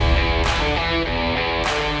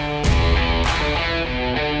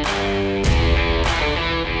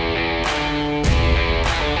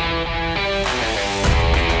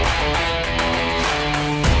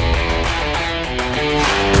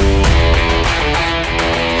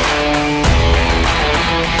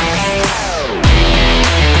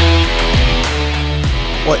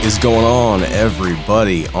What is going on,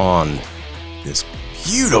 everybody, on this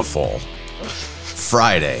beautiful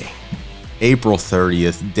Friday, April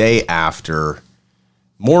 30th,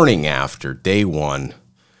 morning after day one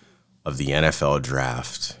of the NFL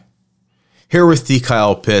draft. Here with the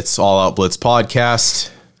Kyle Pitts All Out Blitz podcast.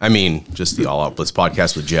 I mean, just the All Out Blitz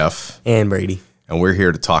podcast with Jeff. And Brady. And we're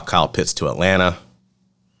here to talk Kyle Pitts to Atlanta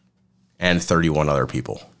and 31 other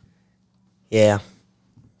people. Yeah.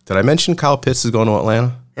 Did I mention Kyle Pitts is going to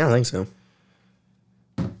Atlanta? I don't think so.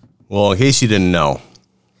 Well, in case you didn't know,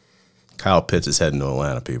 Kyle Pitts is heading to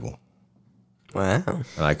Atlanta, people. Wow.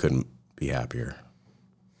 And I couldn't be happier.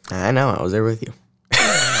 I know. I was there with you.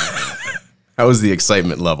 How was the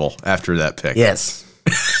excitement level after that pick? Yes.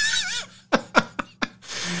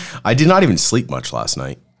 I did not even sleep much last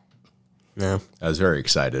night. No. I was very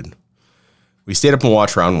excited. We stayed up and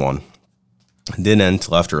watched round one. Didn't end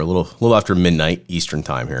till after a little after midnight Eastern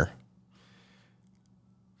time here.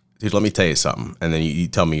 Dude, let me tell you something, and then you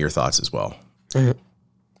tell me your thoughts as well. Mm-hmm.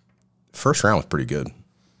 First round was pretty good.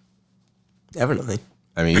 Definitely.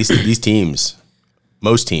 I mean, these teams,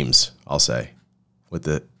 most teams, I'll say, with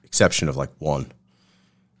the exception of like one,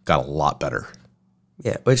 got a lot better.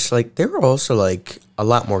 Yeah, which there were also a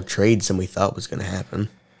lot more trades than we thought was going to happen.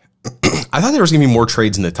 I thought there was going to be more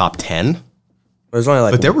trades in the top 10. It was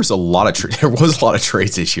only but there was a lot of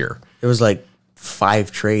trades this year. It was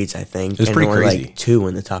 5 trades, I think. It was pretty crazy. 2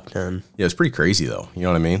 in the top 10. Yeah, it was pretty crazy though. You know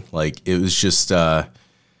what I mean? It was just. I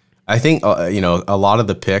think a lot of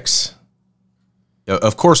the picks.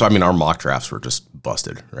 Of course, I mean our mock drafts were just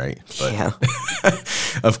busted, right? But, yeah.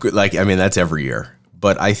 That's every year.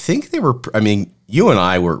 But I think they were. I mean, you and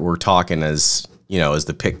I were talking as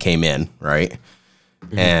the pick came in, right?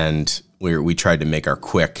 Mm-hmm. And we tried to make our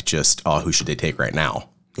quick who should they take right now?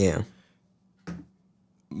 Yeah.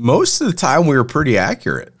 Most of the time we were pretty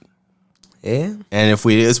accurate. Yeah. And if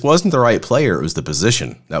this wasn't the right player, it was the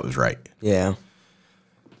position that was right. Yeah.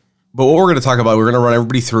 But what we're going to talk about, we're going to run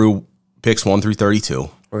everybody through picks 1 through 32.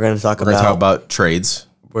 We're going to talk about trades.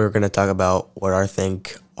 We're going to talk about what I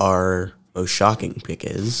think our most shocking pick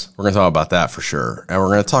is. We're going to talk about that for sure. And we're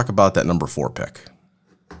going to talk about that number 4 pick.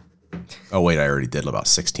 Oh, wait, I already did about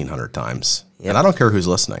 1,600 times. Yep. And I don't care who's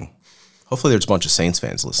listening. Hopefully there's a bunch of Saints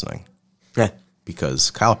fans listening. Yeah. Because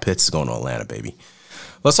Kyle Pitts is going to Atlanta, baby.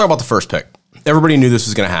 Let's talk about the first pick. Everybody knew this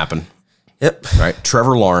was going to happen. Yep. Right?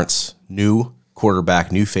 Trevor Lawrence, new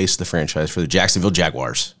quarterback, new face of the franchise for the Jacksonville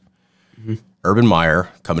Jaguars. Mm-hmm. Urban Meyer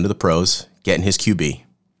coming to the pros, getting his QB.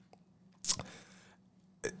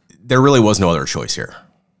 There really was no other choice here.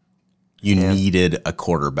 You needed a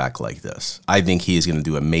quarterback like this. I think he is going to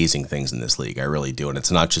do amazing things in this league. I really do. And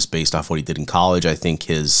it's not just based off what he did in college. I think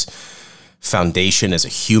his foundation as a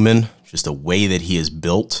human, just the way that he is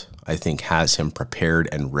built, I think has him prepared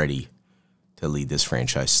and ready to lead this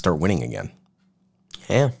franchise, start winning again.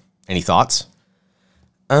 Yeah. Any thoughts?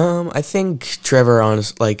 I think Trevor, I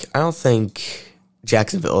don't think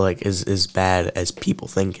Jacksonville is as bad as people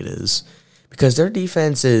think it is. Because their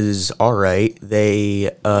defense is all right.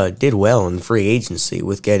 They did well in free agency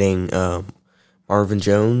with getting Marvin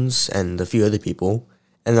Jones and a few other people.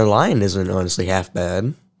 And their line isn't honestly half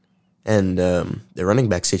bad. And the running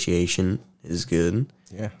back situation is good.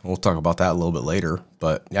 Yeah, we'll talk about that a little bit later.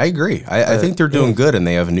 But I agree. I think they're doing good, and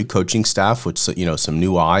they have a new coaching staff with some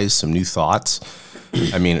new eyes, some new thoughts.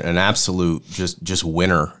 I mean, an absolute just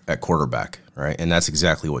winner at quarterback, right? And that's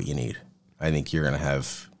exactly what you need. I think you're going to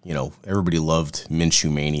have... everybody loved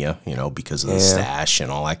Minshew Mania, because of the stash and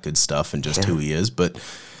all that good stuff and just who he is. But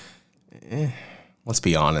let's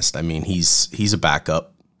be honest. I mean, he's a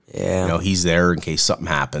backup. Yeah. He's there in case something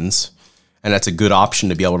happens. And that's a good option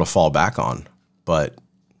to be able to fall back on. But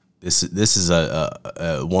this is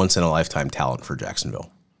a once-in-a-lifetime talent for Jacksonville.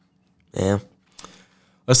 Yeah.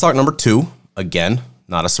 Let's talk number 2. Again,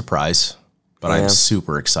 not a surprise, but I'm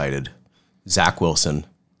super excited. Zach Wilson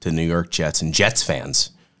to New York Jets, and Jets fans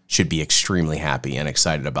should be extremely happy and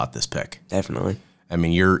excited about this pick. Definitely. I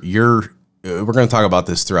mean, we're going to talk about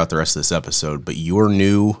this throughout the rest of this episode, but your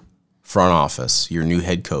new front office, your new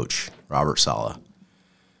head coach, Robert Saleh,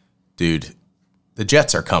 dude, the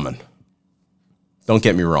Jets are coming. Don't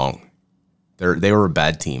get me wrong. They were a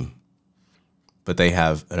bad team, but they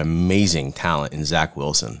have an amazing talent in Zach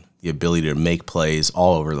Wilson, the ability to make plays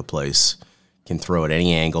all over the place, can throw at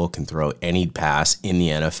any angle, can throw any pass in the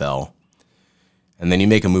NFL. And then you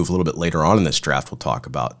make a move a little bit later on in this draft we'll talk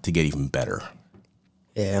about to get even better.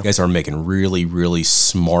 Yeah. You guys are making really, really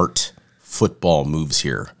smart football moves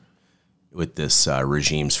here with this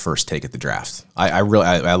regime's first take at the draft. I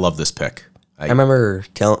love this pick. I remember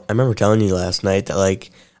telling you last night that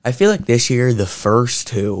I feel like this year the first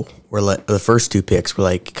two picks were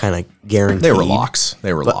like kind of guaranteed. They were locks.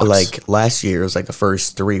 But like last year it was like the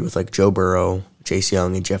first three with like Joe Burrow, Chase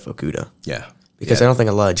Young, and Jeff Okudah. Yeah. Because I don't think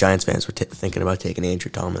a lot of Giants fans were thinking about taking Andrew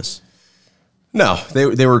Thomas. No,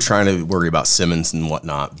 they were trying to worry about Simmons and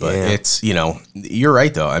whatnot, but it's, you're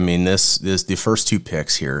right though. I mean, the first two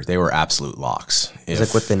picks here, they were absolute locks. It was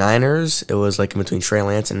like with the Niners, it was like in between Trey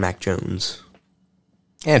Lance and Mac Jones.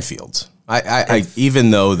 And Fields. I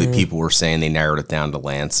even though the people were saying they narrowed it down to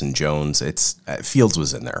Lance and Jones, Fields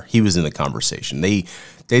was in there. He was in the conversation. They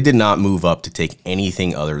did not move up to take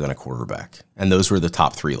anything other than a quarterback, and those were the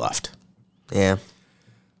top three left. Yeah.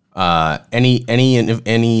 Any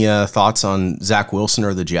thoughts on Zach Wilson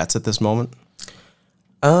or the Jets at this moment?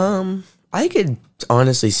 I could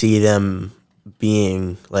honestly see them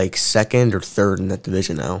being like second or third in that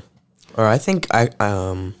division now. Or I think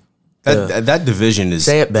that division is,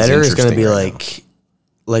 say it better, is going to be right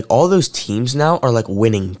like all those teams now are like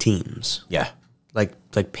winning teams. Yeah. Like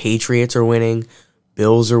Patriots are winning,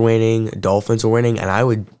 Bills are winning, Dolphins are winning, and I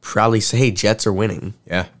would probably say Jets are winning.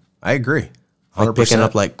 Yeah, I agree. 100%. Like picking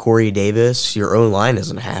up like Corey Davis, your own line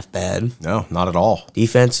isn't half bad. No, not at all.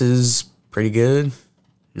 Defense is pretty good.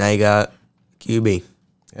 Now you got QB.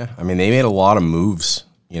 Yeah, I mean, they made a lot of moves,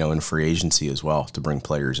 in free agency as well to bring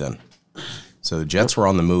players in. So the Jets were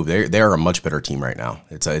on the move. They are a much better team right now.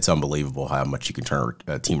 It's unbelievable how much you can turn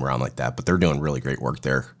a team around like that, but they're doing really great work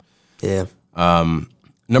there. Yeah.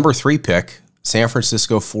 Number 3 pick, San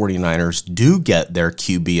Francisco 49ers do get their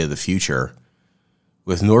QB of the future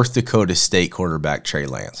with North Dakota State quarterback Trey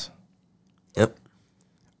Lance. Yep.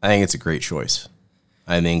 I think it's a great choice.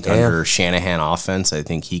 I think under Shanahan offense, I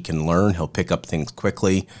think he can learn. He'll pick up things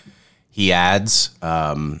quickly. He adds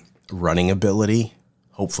running ability,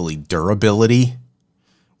 hopefully durability,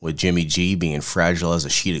 with Jimmy G being fragile as a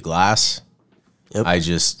sheet of glass. Yep. I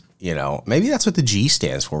just, maybe that's what the G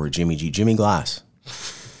stands for with Jimmy G, Jimmy Glass.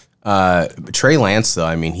 Trey Lance, though,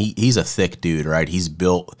 I mean, he's a thick dude, right? He's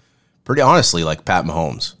built pretty honestly like Patrick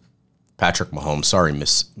Mahomes. Sorry,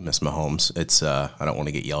 Miss Mahomes. It's I don't want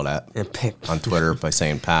to get yelled at on Twitter by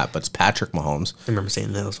saying Pat, but it's Patrick Mahomes. I remember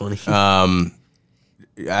saying that was funny.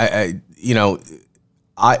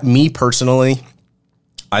 Me personally,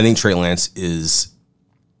 I think Trey Lance is.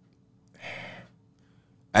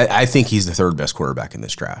 I think he's the third best quarterback in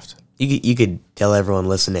this draft. You could tell everyone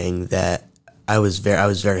listening that I was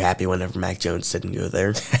very happy whenever Mac Jones didn't go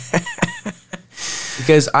there.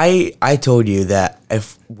 Because I told you that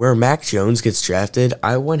where Mac Jones gets drafted,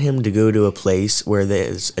 I want him to go to a place where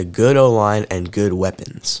there's a good O-line and good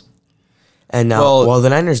weapons. And now, while the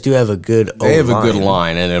Niners do have a good O-line. They have a good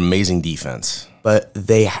line and an amazing defense. But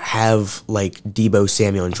they have, like, Deebo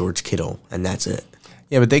Samuel and George Kittle, and that's it.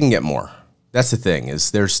 Yeah, but they can get more. That's the thing,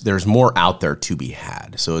 is there's more out there to be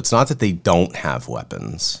had. So it's not that they don't have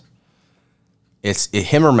weapons.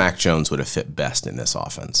 Him or Mac Jones would have fit best in this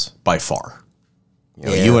offense, by far.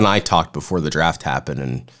 You and I talked before the draft happened,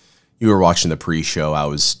 and you were watching the pre-show. I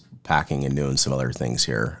was packing and doing some other things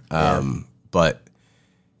here. But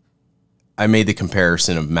I made the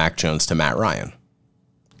comparison of Mac Jones to Matt Ryan,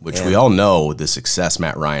 which we all know the success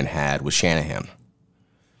Matt Ryan had with Shanahan.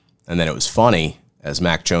 And then it was funny, as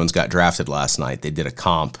Mac Jones got drafted last night, they did a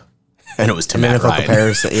comp, and it was to Matt Ryan.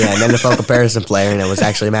 Comparison, an NFL comparison player, and it was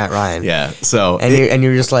actually Matt Ryan. Yeah, so... And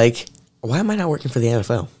you're just like, why am I not working for the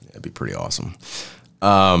NFL? That'd be pretty awesome.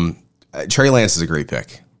 Trey Lance is a great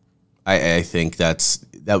pick. I think that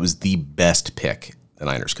was the best pick the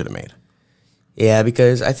Niners could have made. Yeah,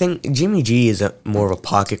 because I think Jimmy G is more of a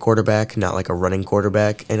pocket quarterback, not like a running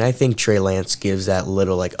quarterback, and I think Trey Lance gives that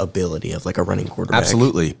little like ability of like a running quarterback.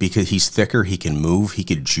 Absolutely, because he's thicker, he can move, he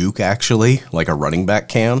could juke actually like a running back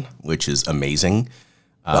can, which is amazing.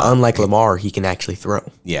 But unlike Lamar, he can actually throw.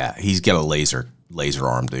 Yeah, he's got a laser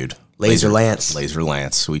arm, dude. Laser Lance. Laser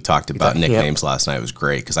Lance. We talked about nicknames last night. It was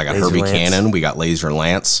great because I got Herbie Cannon. We got Laser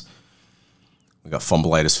Lance. We got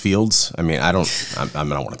Fumbleitis Fields. I mean, I don't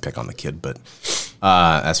want to pick on the kid, but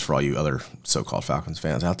that's for all you other so-called Falcons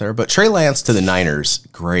fans out there. But Trey Lance to the Niners,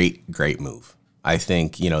 great move. I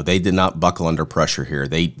think, they did not buckle under pressure here.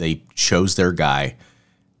 They chose their guy.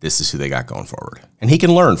 This is who they got going forward. And he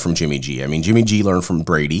can learn from Jimmy G. I mean, Jimmy G learned from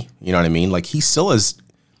Brady. You know what I mean? Like, he still has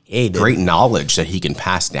great knowledge that he can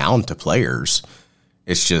pass down to players.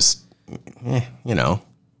 It's just,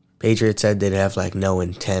 Patriots said they'd have like no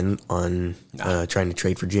intent on trying to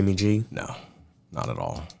trade for Jimmy G. No, not at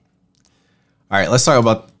all. All right, let's talk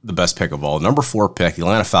about the best pick of all. Number 4 pick, the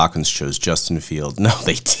Atlanta Falcons chose Justin Fields. No,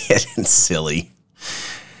 they didn't, silly.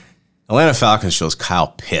 Atlanta Falcons chose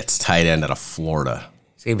Kyle Pitts, tight end out of Florida.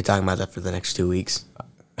 He's going to be talking about that for the next 2 weeks.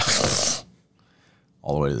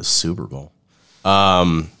 all the way to the Super Bowl.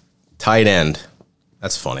 Tight end.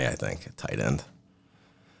 That's funny, I think, tight end.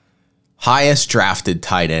 Highest drafted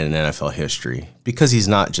tight end in NFL history because he's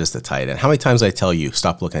not just a tight end. How many times I tell you,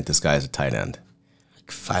 stop looking at this guy as a tight end?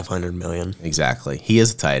 Like 500 million. Exactly. He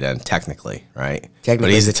is a tight end, technically, right? Technically,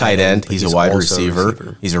 but he's a tight end. He's a wide also a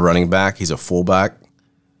receiver. He's a running back. He's a fullback.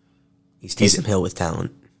 He's Taysom Hill with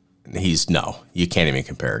talent. No, you can't even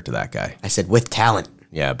compare it to that guy. I said with talent.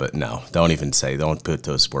 Yeah, but no, don't put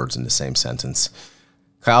those words in the same sentence.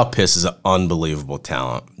 Kyle Pitts is an unbelievable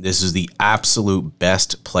talent. This is the absolute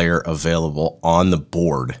best player available on the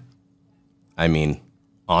board. I mean,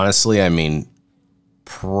 honestly,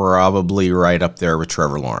 probably right up there with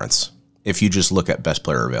Trevor Lawrence. If you just look at best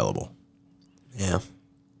player available. Yeah.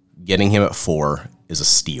 Getting him at 4 is a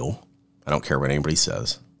steal. I don't care what anybody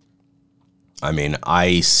says. I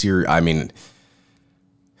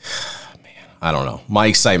don't know. My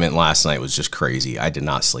excitement last night was just crazy. I did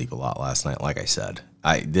not sleep a lot last night, like I said.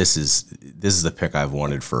 This is the pick I've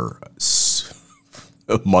wanted for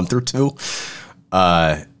a month or two.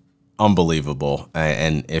 Unbelievable.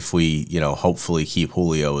 And if we, hopefully keep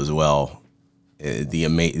Julio as well,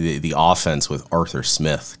 the offense with Arthur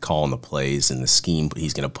Smith calling the plays and the scheme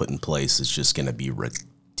he's going to put in place is just going to be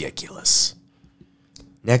ridiculous.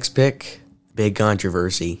 Next pick, big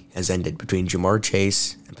controversy has ended between Ja'Marr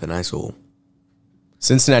Chase and Penei Sewell.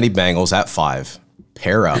 Cincinnati Bengals at 5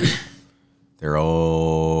 pair up their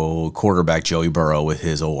old quarterback Joey Burrow with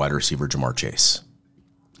his old wide receiver Ja'Marr Chase.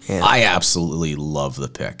 Yeah. I absolutely love the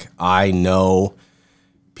pick. I know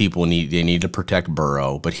people need to protect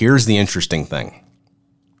Burrow, but here's the interesting thing.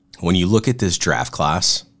 When you look at this draft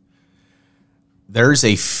class, there was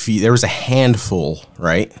a handful,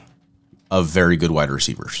 right, of very good wide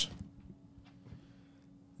receivers.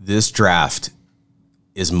 This draft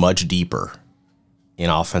is much deeper in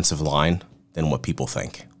offensive line than what people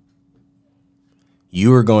think.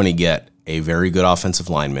 You are going to get a very good offensive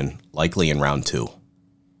lineman, likely in round 2,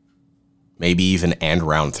 maybe even and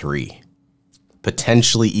round 3,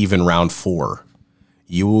 potentially even round 4.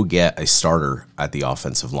 You will get a starter at the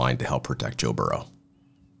offensive line to help protect Joe Burrow.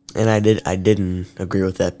 And I didn't agree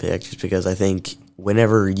with that pick just because I think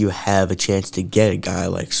whenever you have a chance to get a guy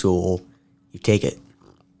like Sewell, you take it.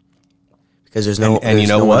 Because there's no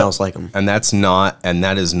one else like him. And that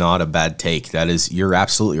is not a bad take. You're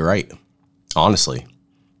absolutely right. Honestly.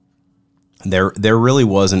 There really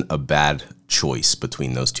wasn't a bad choice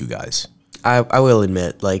between those two guys. I will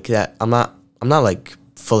admit, like that I'm not like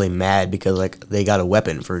fully mad because like they got a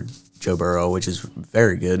weapon for Joe Burrow, which is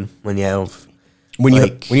very good when you have when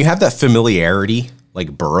you have that familiarity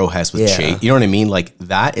like Burrow has with Chase. You know what I mean? Like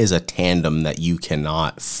that is a tandem that you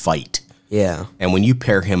cannot fight. Yeah. And when you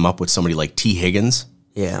pair him up with somebody like T. Higgins,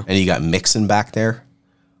 and you got Mixon back there,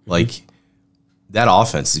 like that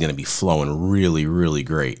offense is going to be flowing really, really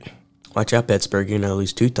great. Watch out, Pittsburgh. You're going to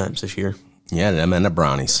lose 2 times this year. Yeah, them and the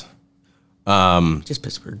Brownies. Just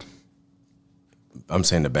Pittsburgh. I'm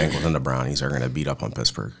saying the Bengals and the Brownies are going to beat up on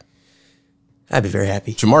Pittsburgh. I'd be very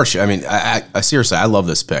happy. Ja'Marr, I seriously, I love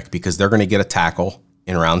this pick because they're going to get a tackle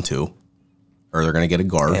in round 2, or they're going to get a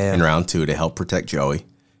guard in round 2 to help protect Joey,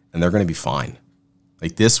 and they're going to be fine.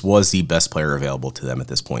 Like this was the best player available to them at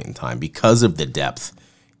this point in time because of the depth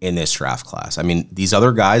in this draft class. I mean, these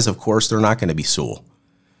other guys, of course, they're not going to be Sewell,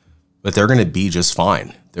 but they're going to be just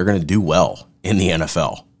fine. They're going to do well in the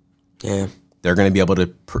NFL. Yeah. They're going to be able to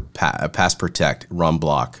pass protect, run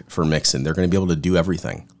block for Mixon. They're going to be able to do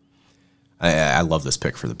everything. I love this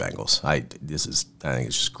pick for the Bengals. I think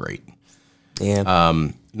it's just great. Yeah.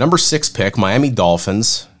 Number 6 pick, Miami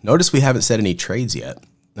Dolphins. Notice we haven't said any trades yet.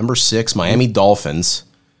 Number 6, Miami Dolphins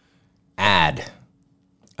add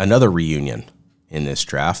another reunion in this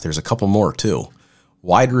draft. There's a couple more too.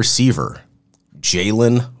 Wide receiver,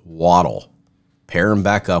 Jalen Waddle. Pair him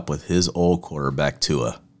back up with his old quarterback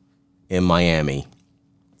Tua in Miami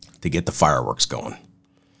to get the fireworks going.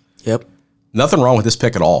 Yep. Nothing wrong with this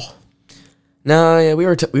pick at all. No, yeah, we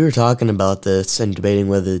were talking about this and debating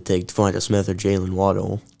whether to take Devonta Smith or Jalen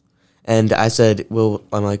Waddle, and I said, "Well,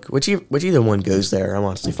 I'm like, which either one goes there, I'm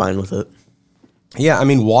honestly fine with it." Yeah, I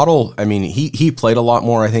mean Waddle. I mean he played a lot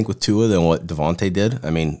more, I think, with Tua than what Devontae did.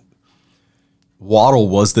 I mean, Waddle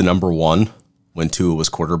was the number 1 when Tua was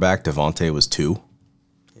quarterback. Devontae was 2.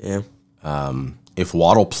 Yeah. If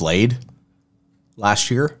Waddle played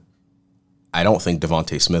last year, I don't think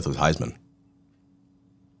Devontae Smith was Heisman.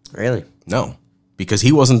 Really? No, because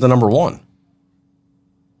he wasn't the number 1.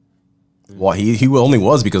 Well, he only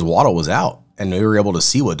was because Waddle was out, and they were able to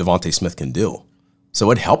see what Devontae Smith can do.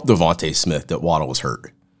 So it helped Devontae Smith that Waddle was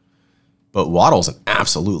hurt. But Waddle's an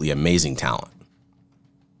absolutely amazing talent.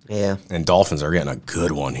 Yeah. And Dolphins are getting a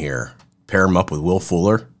good one here. Pair him up with Will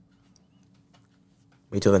Fuller.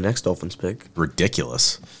 Wait till the next Dolphins pick.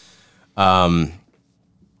 Ridiculous. 7,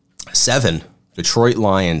 Detroit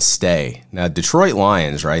Lions stay. Now, Detroit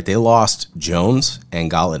Lions, right, they lost Jones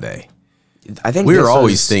and Galladay. I think We were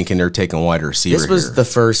always thinking they're taking wide receiver this was here. the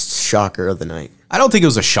first shocker of the night. I don't think it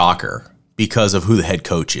was a shocker because of who the head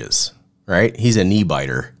coach is, right? He's a knee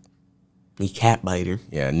biter. He cat biter.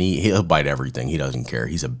 Yeah, he'll bite everything. He doesn't care.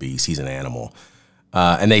 He's a beast. He's an animal.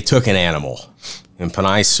 And they took an animal in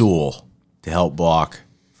Penei Sewell to help block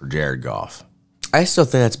for Jared Goff. I still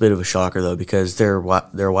think that's a bit of a shocker though, because their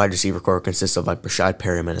wide receiver core consists of like Rashad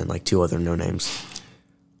Perriman and like 2 other no names.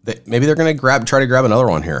 Maybe they're going to try to grab another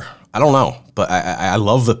one here. I don't know, but I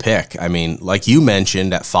love the pick. I mean, like you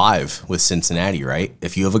mentioned at 5 with Cincinnati, right?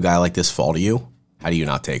 If you have a guy like this fall to you, how do you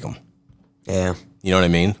not take him? Yeah. You know what I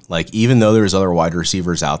mean? Like, even though there's other wide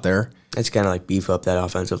receivers out there, It's kind of like beef up that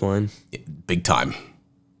offensive line. big time.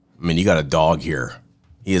 I mean, you got a dog here.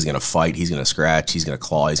 He is going to fight. He's going to scratch. He's going to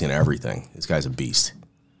claw. He's going to everything. This guy's a beast.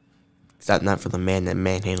 Is that not for the man that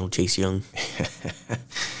manhandled Chase Young?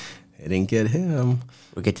 They didn't get him.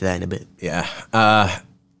 We'll get to that in a bit. Yeah.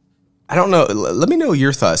 I don't know. Let me know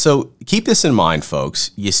your thoughts. So keep this in mind,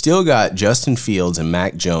 folks. You still got Justin Fields and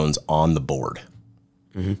Mac Jones on the board.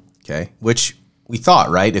 Mm-hmm. Okay. Which we thought,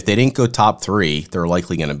 right? If they didn't go top 3, they're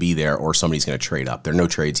likely going to be there or somebody's going to trade up. There are no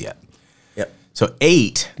trades yet. Yep. So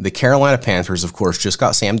 8, the Carolina Panthers, of course, just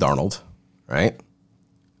got Sam Darnold, right?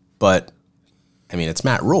 But, I mean, it's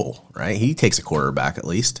Matt Rule, right? He takes a quarterback at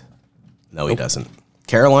least. No, he doesn't.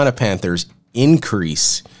 Carolina Panthers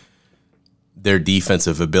increase their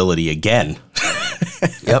defensive ability again.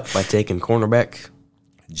 Yep, by taking cornerback.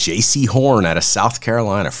 J.C. Horn out of South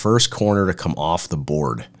Carolina, first corner to come off the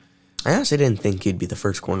board. I honestly didn't think he'd be the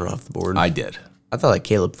first corner off the board. I did. I thought like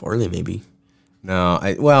Caleb Farley maybe. No,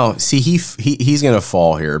 he's going to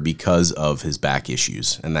fall here because of his back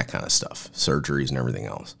issues and that kind of stuff, surgeries and everything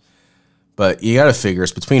else. But you got to figure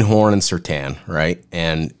it's between Horn and Surtain, right?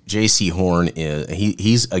 And J.C. Horn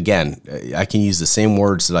he's again, I can use the same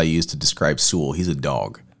words that I used to describe Sewell. He's a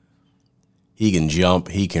dog. He can jump,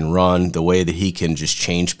 he can run. The way that he can just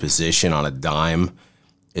change position on a dime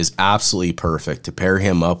is absolutely perfect. To pair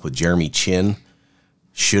him up with Jeremy Chin,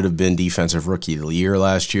 should have been defensive rookie of the year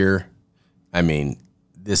last year. I mean,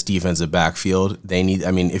 this defensive backfield,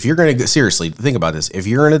 if you're going to seriously think about this, if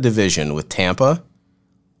you're in a division with Tampa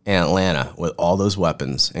and Atlanta with all those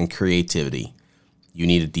weapons and creativity, you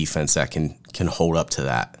need a defense that can hold up to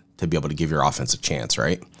that to be able to give your offense a chance,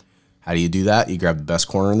 right? How do you do that? You grab the best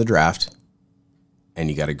corner in the draft, and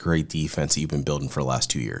you got a great defense that you've been building for the last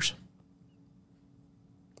 2 years.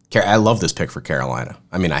 I love this pick for Carolina.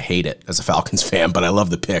 I mean, I hate it as a Falcons fan, but I love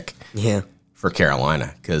the pick for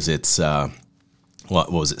Carolina because it's,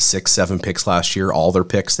 what was it, 6, 7 picks last year? All their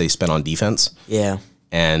picks they spent on defense. Yeah.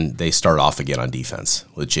 And they start off again on defense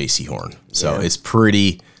with J.C. Horn. So it's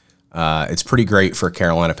pretty great for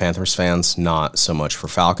Carolina Panthers fans, not so much for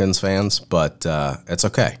Falcons fans, but it's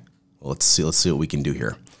okay. Let's see what we can do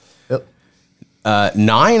here. Yep.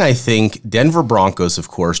 9, I think, Denver Broncos, of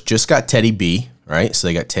course, just got Teddy B, right? So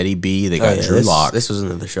they got Teddy B, they got Drew Lock. This was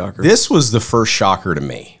another shocker. This was the first shocker to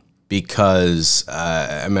me because,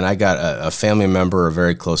 I got a family member, a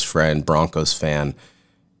very close friend, Broncos fan.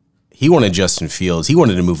 He wanted Justin Fields. He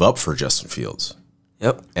wanted to move up for Justin Fields.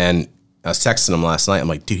 Yep. And I was texting him last night. I'm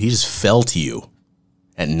like, dude, he just fell to you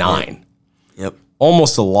at 9. Yep.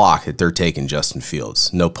 Almost a lock that they're taking Justin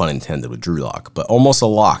Fields. No pun intended with Drew Lock, but almost a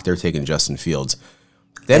lock they're taking Justin Fields.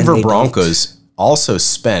 Denver Broncos also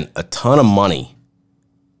spent a ton of money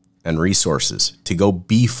and resources to go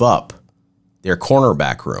beef up their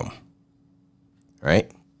cornerback room. Right?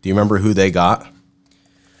 Do you remember who they got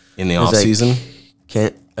in the offseason?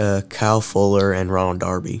 Kyle Fuller and Ronald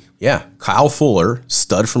Darby. Yeah, Kyle Fuller,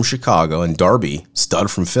 stud from Chicago, and Darby,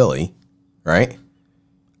 stud from Philly, right?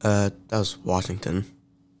 That was Washington.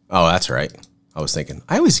 Oh, that's right. I was thinking.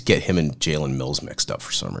 I always get him and Jalen Mills mixed up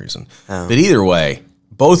for some reason. Oh. But either way,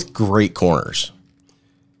 both great corners.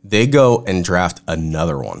 They go and draft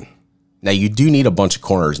another one. Now, you do need a bunch of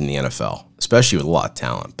corners in the NFL, especially with a lot of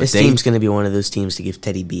talent. But this team's going to be one of those teams to give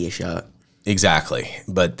Teddy B a shot. Exactly.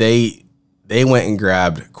 But they went and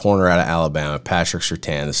grabbed corner out of Alabama, Patrick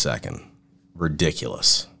Surtain II.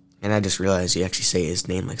 Ridiculous. And I just realized you actually say his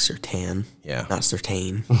name like Surtain. Yeah. Not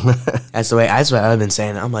Surtain. That's what I've been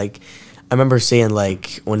saying. I'm like, I remember seeing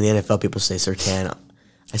like when the NFL people say Surtain.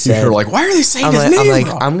 I said, you're like, why are they saying his name? I'm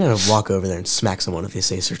like, I'm going to walk over there and smack someone if they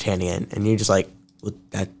say Surtain again. And you're just like, Well,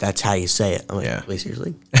 that's how you say it. I'm like, Yeah. wait,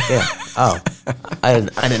 seriously? Yeah. Oh, I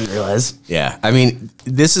didn't realize. Yeah, I mean,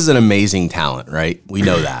 this is an amazing talent, right? We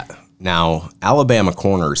know that. Now, Alabama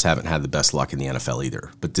corners haven't had the best luck in the NFL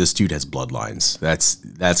either, but this dude has bloodlines.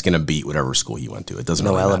 That's going to beat whatever school he went to. It doesn't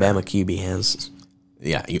No, really matter. Alabama QB has.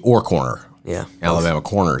 Yeah, or corner. Yeah. Alabama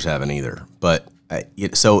corners haven't either. But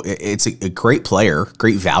it's a great player,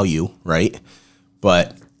 great value, right?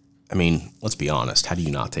 But, I mean, let's be honest. How do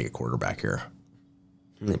you not take a quarterback here?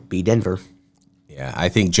 Beat Denver. Yeah, I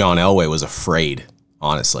think John Elway was afraid,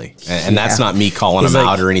 honestly. And that's not me calling He's him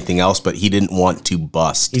like- out or anything else, but he didn't want to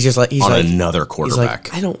bust He's like another He's quarterback.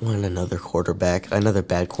 like, I don't want another quarterback, another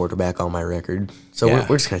bad quarterback on my record. So Yeah.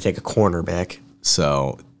 we're just gonna take a cornerback.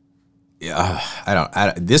 So, yeah,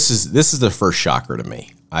 this is the first shocker to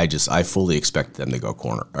me. I fully expect them to go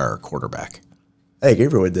corner or quarterback. I think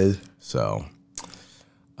everyone did. So,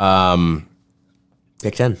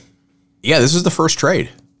 Pick 10. yeah, this is the first trade.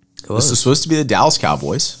 It was. This is supposed to be the Dallas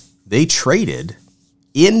Cowboys. They traded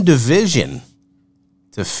in division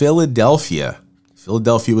to Philadelphia.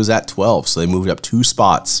 Philadelphia was at 12, so they moved up 2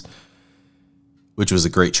 spots, which was a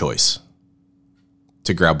great choice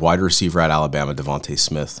to grab wide receiver at Alabama, Devontae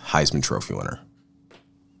Smith, Heisman Trophy winner.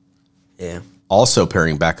 Yeah. Also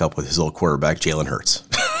pairing back up with his old quarterback, Jalen Hurts.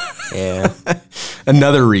 Yeah.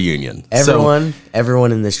 Another reunion. Everyone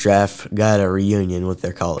in this draft got a reunion with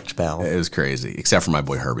their college pal. It was crazy, except for my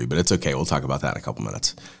boy Herbie, but it's okay. We'll talk about that in a couple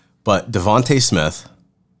minutes. But Devontae Smith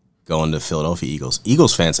going to Philadelphia Eagles.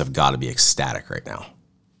 Eagles fans have got to be ecstatic right now.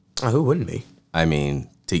 Oh, who wouldn't be? I mean,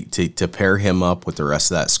 to pair him up with the rest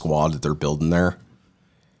of that squad that they're building there.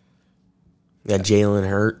 You got Jalen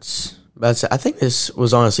Hurts. But I think this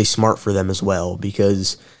was honestly smart for them as well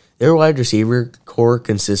because their wide receiver core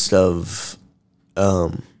consists of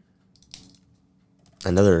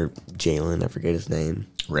another Jalen, I forget his name.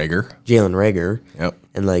 Jalen Rager. Yep.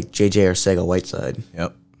 And like J.J. Arcega-Whiteside.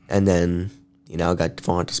 Yep. And then, got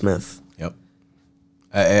Devonta Smith. Yep.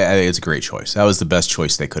 I think it's a great choice. That was the best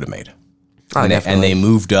choice they could have made. Oh, And they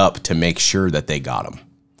moved up to make sure that they got him.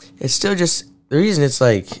 It's still just, the reason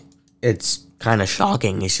it's kind of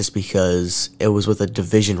shocking is just because it was with a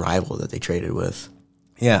division rival that they traded with.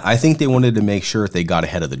 Yeah, I think they wanted to make sure that they got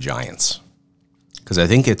ahead of the Giants. Because I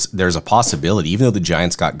think there's a possibility, even though the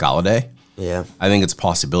Giants got Galladay, Yeah. I think it's a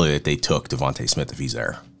possibility that they took Devontae Smith if he's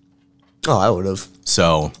there. Oh, I would have.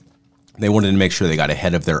 So they wanted to make sure they got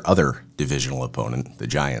ahead of their other divisional opponent, the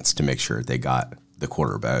Giants, to make sure they got the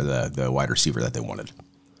quarterback, the wide receiver that they wanted.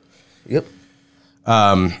 Yep.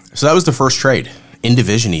 So that was the first trade, in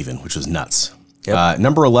division even, which was nuts. Yep.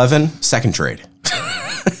 Number 11, second trade.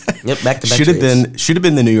 Yep, back to back. Should have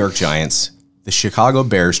been the New York Giants. The Chicago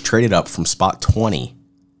Bears traded up from spot 20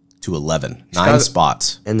 to 11, 9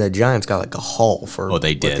 spots. And the Giants got like a haul for. Oh,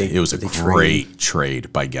 they did. It was a great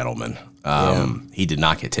trade by Gettleman. He did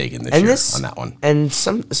not get taken this year on that one. And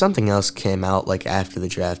something else came out like after the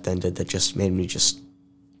draft ended that just made me just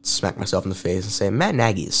smack myself in the face and say Matt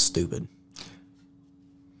Nagy is stupid.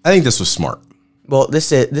 I think this was smart. Well,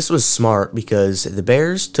 this was smart because the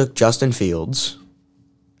Bears took Justin Fields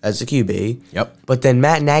as a QB. Yep. But then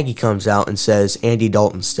Matt Nagy comes out and says Andy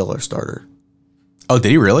Dalton's still our starter. Oh, did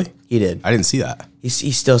he really? He did. I didn't see that. He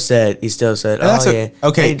still said, okay.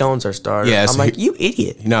 Andy Dalton's our starter. Yeah, I'm so like, you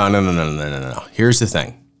idiot. No. Here's the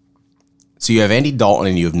thing. So you have Andy Dalton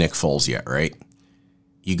and you have Nick Foles yet, right?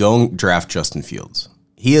 You go and draft Justin Fields.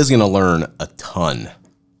 He is going to learn a ton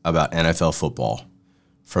about NFL football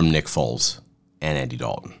from Nick Foles and Andy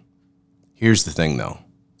Dalton. Here's the thing, though.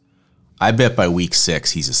 I bet by week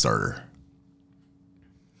 6 he's a starter.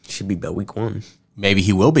 Should be by week 1. Maybe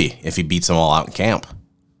he will be if he beats them all out in camp.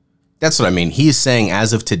 That's what I mean. He's saying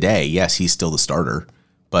as of today, yes, he's still the starter,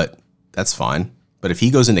 but that's fine. But if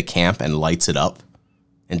he goes into camp and lights it up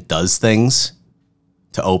and does things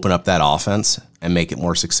to open up that offense and make it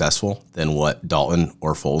more successful than what Dalton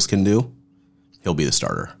or Foles can do, he'll be the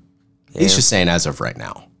starter. Yeah. He's just saying as of right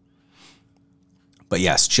now. But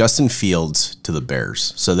yes, Justin Fields to the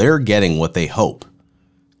Bears. So they're getting what they hope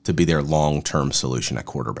to be their long-term solution at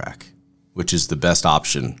quarterback, which is the best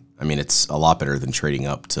option. I mean, it's a lot better than trading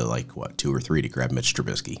up to 2 or 3 to grab Mitch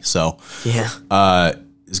Trubisky. So yeah,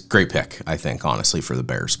 it's a great pick, I think, honestly, for the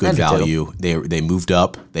Bears. Good value. They moved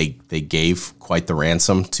up. They gave quite the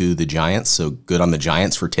ransom to the Giants. So good on the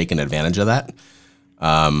Giants for taking advantage of that.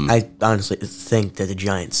 I honestly think that the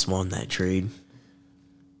Giants won that trade.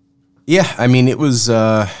 Yeah, I mean, it was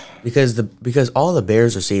because all the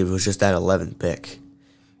Bears received was just that 11th pick.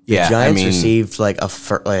 The Giants received it was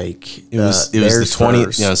the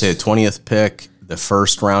 20th. Say the 20th pick, the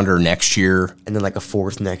first rounder next year, and then like a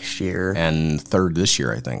fourth next year, and third this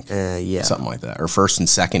year, I think. Yeah, Something like that, or first and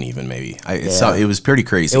second even maybe. Yeah. It was pretty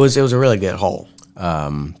crazy. it was a really good haul.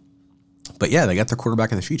 But yeah, they got their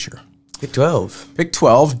quarterback of the future. Pick 12. Pick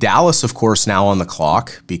 12, Dallas, of course, now on the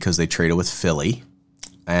clock because they traded with Philly.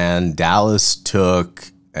 And Dallas took,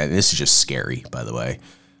 and this is just scary, by the way,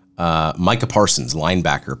 Micah Parsons,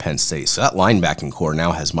 linebacker, Penn State. So that linebacking core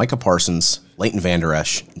now has Micah Parsons, Leighton Vander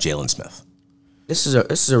Esch, Jalen Smith. This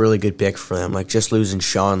is a really good pick for them. Like just losing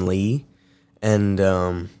Sean Lee, and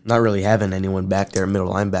not really having anyone back there,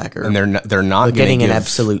 middle linebacker. And they're not getting an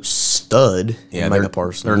absolute stud. Yeah, in Micah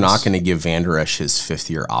Parsons. They're not going to give Vander Esch his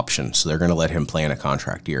 5th-year option, so they're going to let him play in a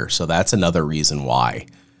contract year. So that's another reason why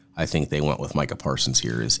I think they went with Micah Parsons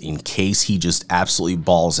here, is in case he just absolutely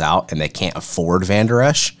balls out and they can't afford Vander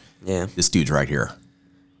Esch. Yeah, this dude's right here.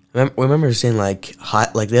 I remember seeing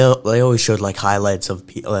they always showed like highlights of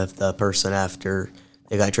the person after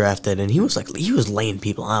they got drafted, and he was laying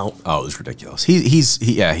people out. Oh, it was ridiculous.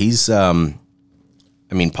 He's I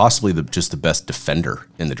mean, possibly just the best defender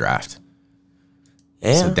in the draft.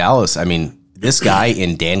 Yeah. So Dallas, I mean, this guy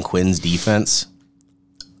in Dan Quinn's defense,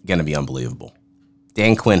 gonna be unbelievable.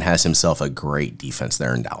 Dan Quinn has himself a great defense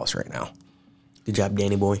there in Dallas right now. Good job,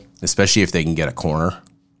 Danny boy. Especially if they can get a corner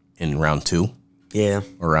in round 2. Yeah.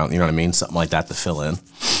 Or round, you know what I mean? Something like that to fill in.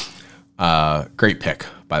 Great pick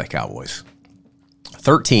by the Cowboys.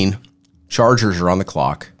 13, Chargers are on the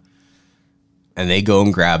clock, and they go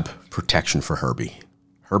and grab protection for Herbie.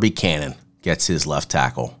 Herbie Cannon gets his left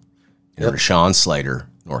tackle. And Rashawn Slater,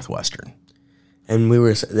 Northwestern. And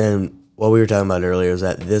what we were talking about earlier is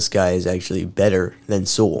that this guy is actually better than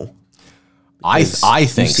Sewell. I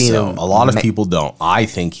think so. A lot of people don't. I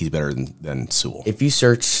think he's better than Sewell. If you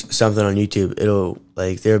search something on YouTube,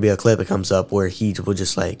 there'll be a clip that comes up where he will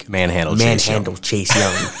just like manhandle Chase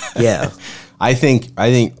Young. Yeah. I think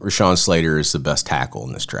Rashawn Slater is the best tackle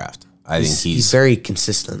in this draft. I think he's very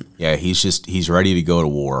consistent. Yeah, he's ready to go to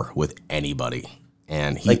war with anybody.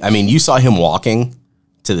 And you saw him walking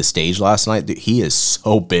to the stage last night. Dude, he is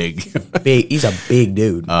so big. He's a big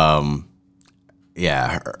dude.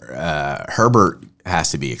 Herbert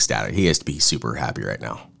has to be ecstatic. He has to be super happy right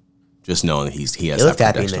now, just knowing that he has. He looked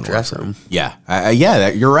happy in the dressing room. Yeah,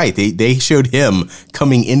 you're right. They showed him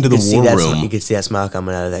coming into the war room. You could see that smile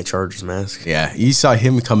coming out of that Chargers mask. Yeah, you saw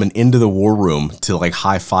him coming into the war room to like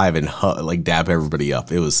high five and like dab everybody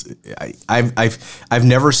up. It was. I've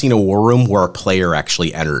never seen a war room where a player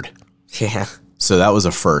actually entered. Yeah. So that was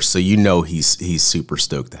a first. So he's super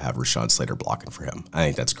stoked to have Rashawn Slater blocking for him. I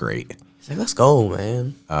think that's great. He's like, let's go,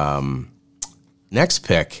 man. Next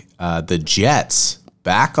pick, the Jets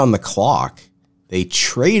back on the clock. They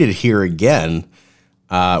traded here again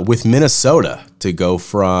with Minnesota to go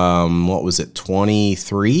from,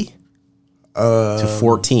 23 to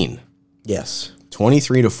 14. Yes.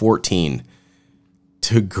 23 to 14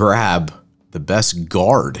 to grab the best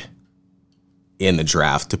guard in the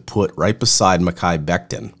draft to put right beside Mekhi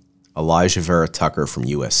Becton, Elijah Vera Tucker from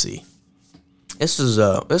USC. This is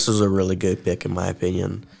a really good pick in my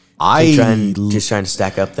opinion. Just trying to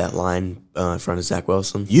stack up that line in front of Zach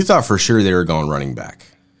Wilson. You thought for sure they were going running back.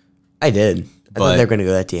 I did. I thought they were going to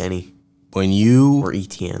go Etienne. Or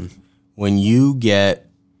Etienne. When you get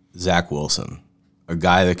Zach Wilson, a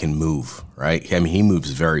guy that can move, right? I mean, he moves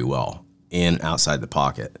very well outside the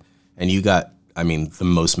pocket. And you got, the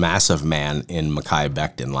most massive man in Mekhi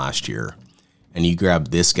Becton last year. And you grab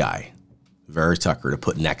this guy, Vera Tucker, to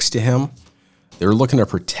put next to him. They're looking to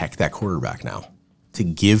protect that quarterback now, to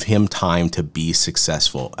give him time to be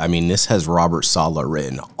successful. I mean, this has Robert Saleh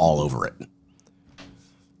written all over it.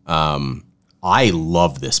 I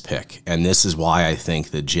love this pick, and this is why I think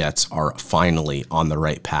the Jets are finally on the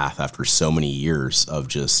right path after so many years of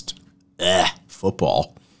just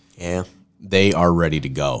football. Yeah. They are ready to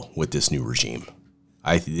go with this new regime.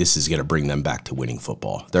 This is going to bring them back to winning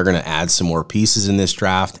football. They're going to add some more pieces in this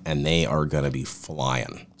draft, and they are going to be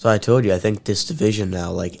flying. So I told you, I think this division now,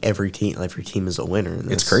 like every team is a winner.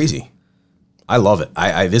 It's crazy. I love it.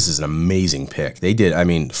 This is an amazing pick. They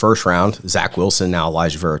did. First round, Zach Wilson, now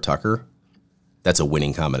Elijah Vera Tucker. That's a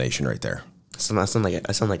winning combination right there. I sound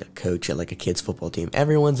like a coach at like a kids football team.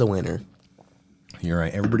 Everyone's a winner. You're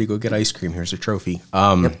right. Everybody go get ice cream. Here's a trophy.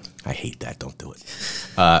 I hate that. Don't do it.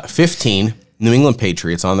 15. New England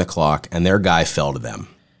Patriots on the clock, and their guy fell to them.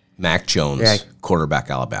 Mac Jones,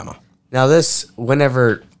 quarterback, Alabama. Now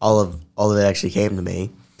whenever all of it actually came to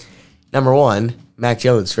me, number one, Mac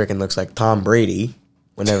Jones freaking looks like Tom Brady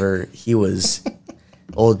whenever he was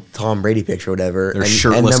old Tom Brady picture or whatever. Their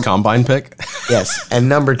shirtless combine pick? Yes. And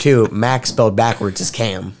number two, Mac spelled backwards is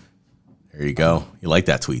Cam. There you go. You liked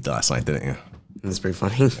that tweet last night, didn't you? That's pretty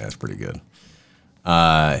funny. Yeah, it's pretty good.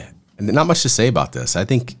 And not much to say about this. I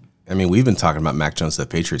mean, we've been talking about Mac Jones to the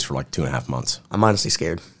Patriots for like 2.5 months. I'm honestly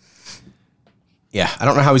scared. Yeah, I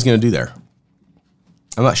don't know how he's going to do there.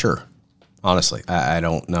 I'm not sure. Honestly, I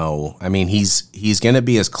don't know. I mean, he's going to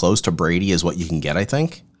be as close to Brady as what you can get, I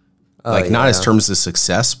think. Not as terms of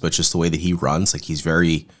success, but just the way that he runs. Like, he's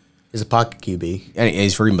a pocket QB. And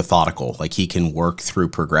he's very methodical. Like, he can work through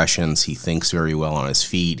progressions. He thinks very well on his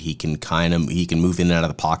feet. He can move in and out of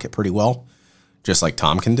the pocket pretty well, just like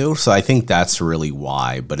Tom can do. So I think that's really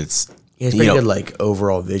why. But he has pretty good like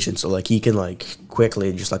overall vision. So like he can like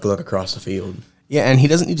quickly just like look across the field. Yeah, and he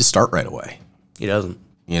doesn't need to start right away. He doesn't.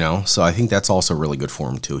 So I think that's also really good for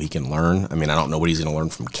him too. He can learn. I mean, I don't know what he's going to learn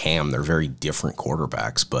from Cam. They're very different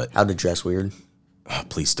quarterbacks, but how to dress weird.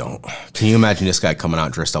 Please don't. Can you imagine this guy coming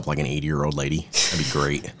out dressed up like an 80-year-old lady? That'd be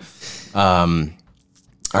great. Comes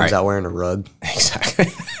out wearing a rug. Exactly.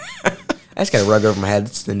 I just got a rug over my head.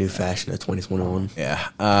 It's the new fashion of 2021.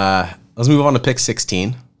 Yeah. Let's move on to pick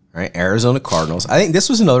 16. All right, Arizona Cardinals. I think this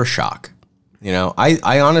was another shock.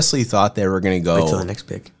 I honestly thought they were going to go. Wait till the next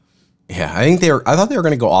pick. Yeah, I thought they were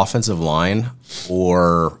going to go offensive line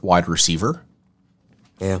or wide receiver.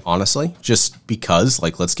 Yeah. Honestly, just because,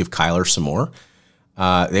 like, let's give Kyler some more.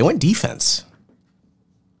 They went defense.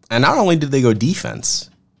 And not only did they go defense,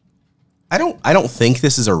 I don't think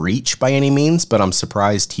this is a reach by any means, but I'm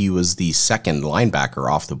surprised he was the second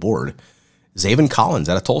linebacker off the board. Zaven Collins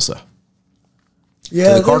out of Tulsa.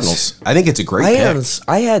 Yeah, to the Cardinals. I think it's a great pick.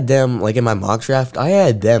 I had them, like in my mock draft, I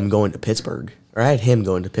had them going to Pittsburgh. Or I had him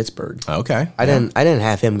going to Pittsburgh. Okay. I didn't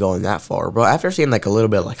have him going that far. But after seeing like a little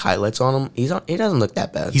bit of like highlights on him, he doesn't look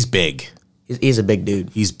that bad. He's big. He's a big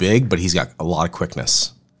dude. He's big, but he's got a lot of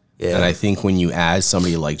quickness. Yeah. And I think when you add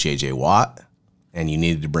somebody like J.J. Watt and you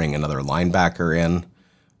needed to bring another linebacker in,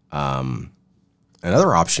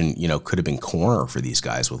 another option, could have been corner for these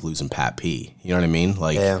guys with losing Pat P. You know what I mean?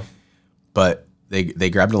 Like, yeah. But they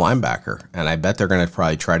grabbed a linebacker, and I bet they're going to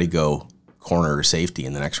probably try to go corner or safety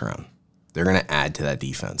in the next round. They're going to add to that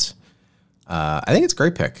defense. I think it's a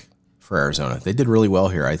great pick for Arizona. They did really well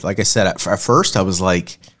here. Like I said, at first I was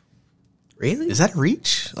like, really? Is that a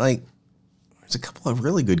reach? Like, there's a couple of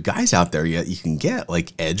really good guys out there you can get,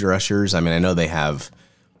 like edge rushers. I mean, I know they have,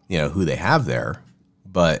 who they have there,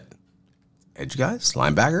 but edge guys,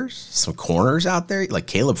 linebackers, some corners out there. Like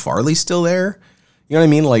Caleb Farley's still there. You know what I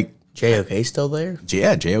mean? Like JOK still there?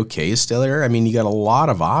 Yeah, JOK is still there. I mean, you got a lot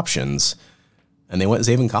of options, and they went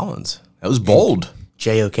Zaven Collins. That was bold.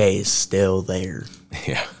 JOK is still there.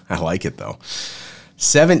 Yeah, I like it though.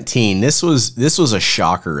 17. This was a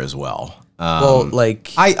shocker as well.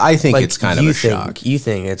 I think it's kind of a shock. You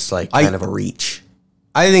think it's like kind of a reach?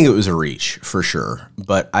 I think it was a reach for sure,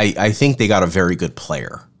 but I think they got a very good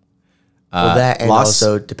player. Well, that and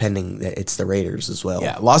also depending that it's the Raiders as well.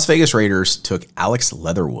 Yeah, Las Vegas Raiders took Alex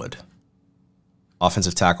Leatherwood,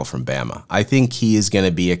 offensive tackle from Bama. I think he is going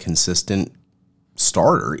to be a consistent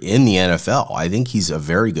starter in the NFL. I think he's a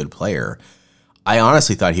very good player. I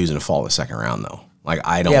honestly thought he was going to fall in the second round though. Like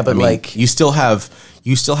I don't. Yeah, but you still have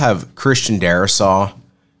Christian Darrisaw.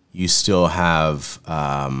 You still have.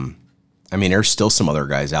 There's still some other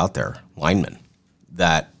guys out there, linemen,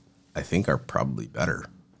 that I think are probably better.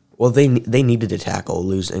 Well, they needed a tackle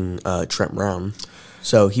losing Trent Brown,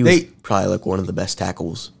 so he was probably like one of the best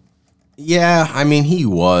tackles. Yeah, I mean he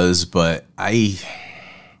was, but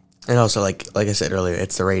and also like I said earlier,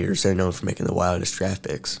 it's the Raiders. They're known for making the wildest draft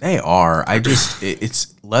picks. They are.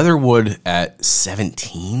 It's Leatherwood at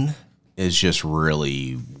 17 is just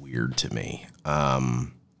really weird to me.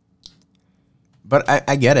 But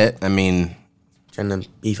I get it. I mean, trying to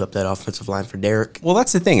beef up that offensive line for Derek. Well,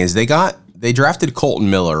 that's the thing is they drafted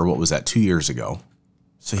Colton Miller. What was that? 2 years ago.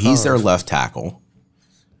 So he's their left tackle.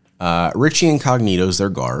 Richie Incognito's their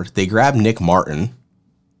guard. They grabbed Nick Martin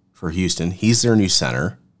for Houston. He's their new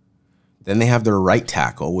center. Then they have their right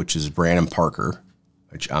tackle, which is Brandon Parker,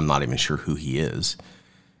 which I'm not even sure who he is.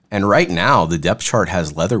 And right now, the depth chart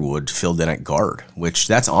has Leatherwood filled in at guard, which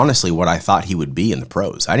that's honestly what I thought he would be in the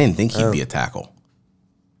pros. I didn't think he'd be a tackle.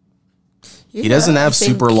 Yeah, he doesn't have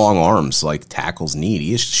super long arms like tackles need.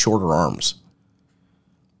 He has shorter arms.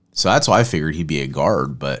 So that's why I figured he'd be a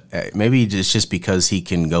guard, but maybe it's just because he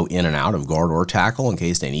can go in and out of guard or tackle in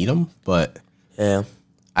case they need him. But yeah,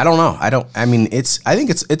 I don't know. I think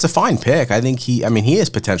it's a fine pick. I think he has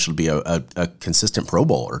potential to be a consistent Pro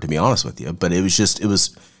Bowler, to be honest with you. But it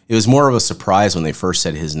was more of a surprise when they first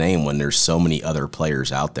said his name when there's so many other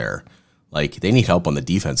players out there. Like they need help on the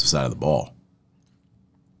defensive side of the ball.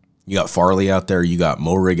 You got Farley out there. You got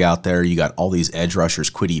Morig out there. You got all these edge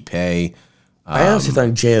rushers, Kwity Paye. I honestly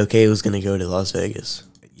thought JOK was going to go to Las Vegas.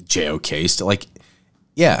 JOK still like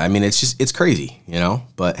yeah, I mean, it's crazy,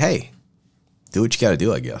 But hey, do what you got to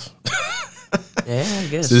do, I guess. Yeah, I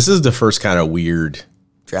guess. So this is the first kind of weird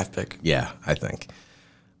Draft pick. Yeah, I think.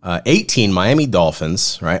 18, Miami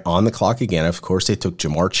Dolphins, right? On the clock again. Of course, they took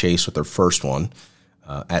Jamar Chase with their first one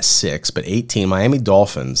at 6. But 18, Miami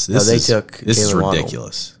Dolphins. This is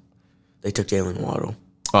ridiculous. They took Jalen Waddle.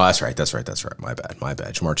 Oh, that's right. My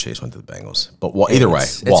bad. Jamar Chase went to the Bengals. But either way,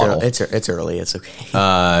 Waddle. It's early. It's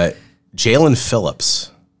okay. Jalen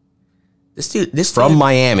Phillips. This from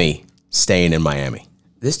Miami, staying in Miami.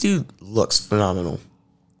 This dude looks phenomenal.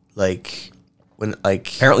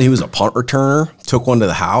 Apparently he was a punt returner, took one to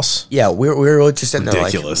the house. Yeah, we were just sitting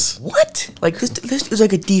ridiculous. There what? This is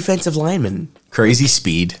like a defensive lineman. Crazy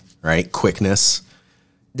speed, right? Quickness.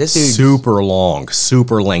 This dude, super long,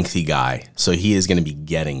 super lengthy guy. So he is going to be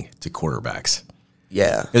getting to quarterbacks.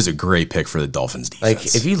 Yeah, it was a great pick for the Dolphins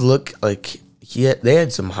defense. If you look, they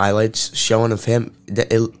had some highlights showing of him.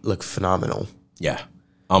 It looked phenomenal. Yeah.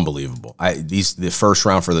 Unbelievable. The first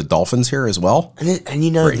round for the Dolphins here as well. And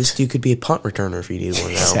this dude could be a punt returner if you need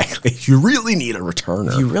one now. Exactly. You really need a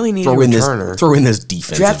returner. Throw in this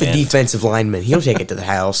defensive Draft a defensive lineman. He'll take it to the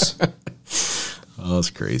house. Oh, that's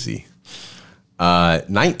crazy.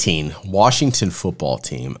 19, Washington football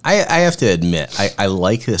team. I have to admit, I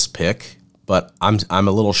like this pick, but I'm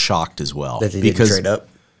a little shocked as well. That they didn't trade up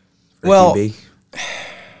for QB?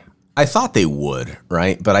 I thought they would,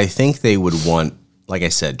 right? But I think they would want, like I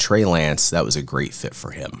said, Trey Lance, that was a great fit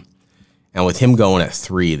for him. And with him going at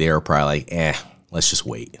 3, they were probably like, let's just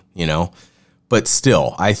wait, But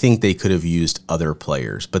still, I think they could have used other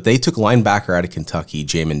players. But they took linebacker out of Kentucky,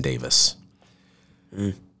 Jamin Davis.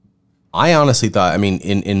 I honestly thought,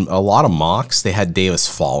 in a lot of mocks, they had Davis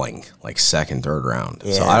falling like second, third round.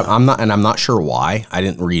 Yeah. So I'm not sure why. I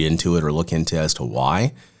didn't read into it or look into as to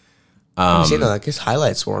why. His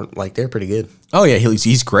highlights weren't they're pretty good. Oh yeah,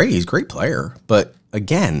 he's great. He's a great player. But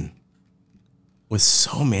again, with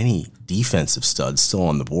so many defensive studs still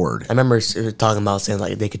on the board, I remember talking about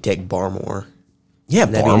saying they could take Barmore. Yeah,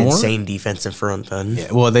 that'd be an insane defensive front then.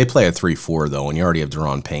 Yeah, well, they play a 3-4 though, and you already have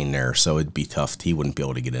Deron Payne there, so it'd be tough. He wouldn't be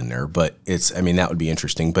able to get in there. But that would be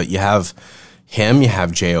interesting. But you have him, you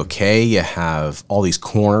have JOK, you have all these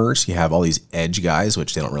corners, you have all these edge guys,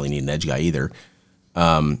 which they don't really need an edge guy either.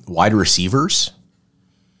 Wide receivers,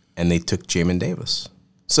 and they took Jamin Davis.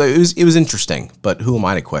 So it was interesting, but who am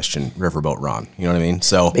I to question Riverboat Ron? You know what I mean?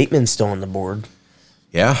 So Bateman's still on the board.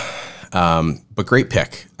 Yeah, but great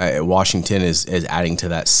pick. Washington is adding to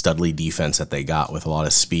that studly defense that they got with a lot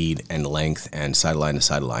of speed and length and sideline to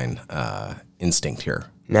sideline instinct here.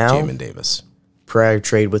 Now, Jamin Davis. Prior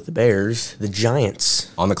trade with the Bears, the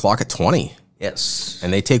Giants on the clock at 20. Yes,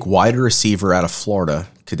 and they take wide receiver out of Florida,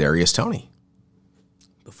 Kadarius Toney.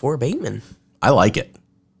 Before Bateman. I like it.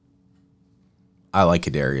 I like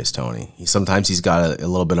Kadarius Toney. Sometimes he's got a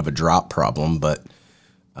little bit of a drop problem, but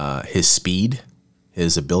his speed,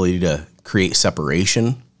 his ability to create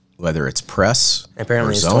separation, whether it's press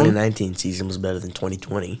apparently or his zone. 2019 season was better than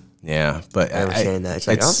 2020. Yeah, but I was saying that.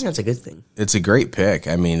 I don't think that's a good thing. It's a great pick.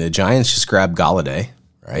 The Giants just grabbed Galladay,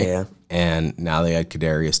 right? Yeah. And now they had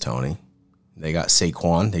Kadarius Toney. They got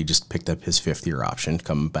Saquon. They just picked up his 5th-year option,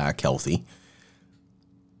 coming back healthy.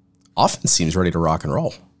 Offense seems ready to rock and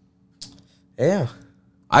roll. Yeah.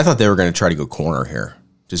 I thought they were going to try to go corner here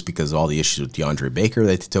just because of all the issues with DeAndre Baker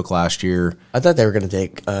that they took last year. I thought they were going to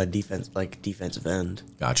take defensive end.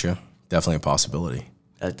 Gotcha. Definitely a possibility.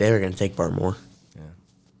 They were going to take Barmore. Yeah.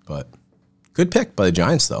 But good pick by the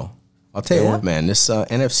Giants, though. I'll tell you what, man. This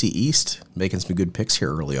NFC East making some good picks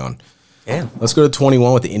here early on. Yeah. Let's go to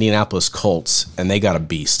 21 with the Indianapolis Colts, and they got a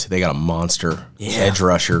beast. They got a monster edge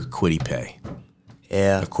rusher, Kwity Paye.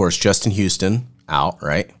 Yeah. Of course, Justin Houston out,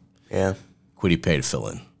 right? Yeah. Kwity Paye to fill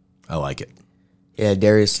in. I like it. Yeah,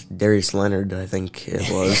 Darius Leonard, I think it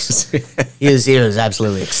was. he was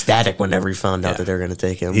absolutely ecstatic whenever he found out that they were going to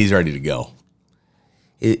take him. He's ready to go.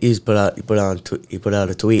 He put out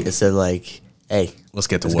a tweet that said "Hey, let's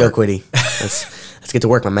get to work. Go, Kwity. Let's get to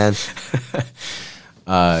work, my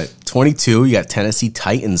man." 22, you got Tennessee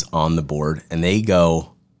Titans on the board, and they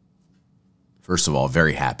go. First of all,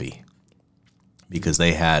 very happy because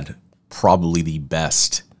they had probably the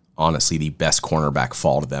best cornerback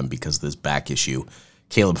fall to them because of this back issue.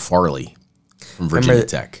 Caleb Farley from Virginia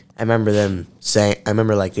Tech. I remember them saying. I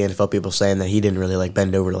remember the NFL people saying that he didn't really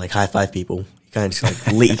bend over to high five people. He kind of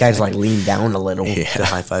just leaned down a little to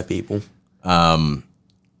high five people.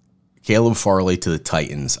 Caleb Farley to the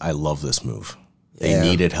Titans. I love this move. They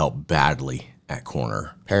needed help badly at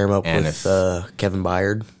corner. Pair him up with Kevin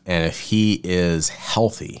Byard. And if he is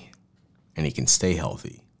healthy and he can stay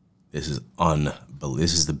healthy, this is unbelievable. but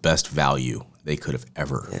this is the best value they could have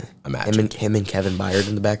ever imagined. Him and Kevin Byard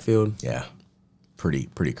in the backfield. Yeah, pretty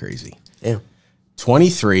crazy. Yeah.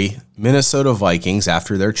 23, Minnesota Vikings,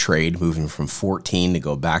 after their trade, moving from 14 to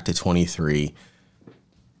go back to 23,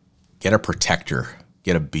 get a protector,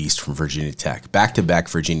 get a beast from Virginia Tech. Back-to-back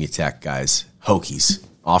Virginia Tech guys, Hokies,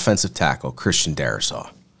 offensive tackle, Christian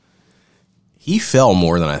Darrisaw. He fell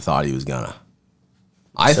more than I thought he was gonna.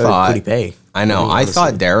 I thought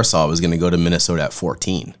Darrisaw was gonna go to Minnesota at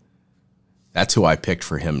 14. That's who I picked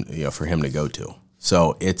for him, for him to go to.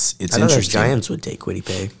 So it's I know interesting. the Giants would take Kwity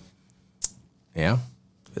Paye. Yeah.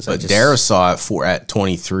 But Darrisaw at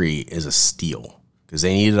 23 is a steal because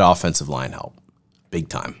they needed offensive line help. Big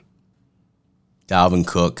time. Dalvin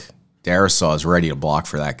Cook, Darrisaw is ready to block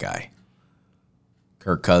for that guy.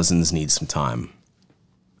 Kirk Cousins needs some time.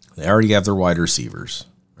 They already have their wide receivers,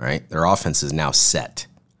 right? Their offense is now set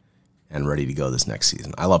and ready to go this next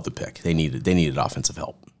season. I love the pick. They needed offensive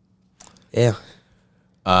help. Yeah.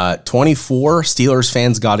 24, Steelers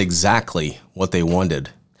fans got exactly what they wanted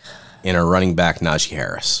in a running back, Najee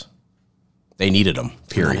Harris. They needed him,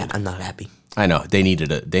 period. I'm not happy. I know. They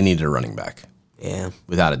needed a running back. Yeah.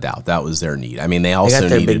 Without a doubt. That was their need. I mean, they also got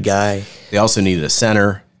their needed big guy. They also needed a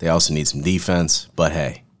center. They also need some defense. But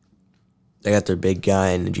hey. They got their big guy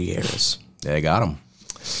in Najee Harris. They got him.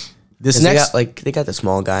 They got the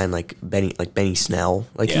small guy and Benny Snell.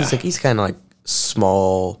 He's kind of like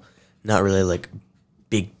small, not really like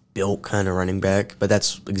big built kind of running back, but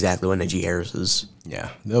that's exactly what Najee Harris is. Yeah,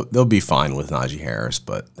 they'll be fine with Najee Harris,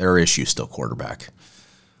 but their issue is still quarterback.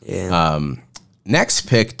 Yeah. Next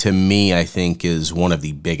pick to me, I think, is one of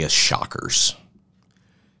the biggest shockers.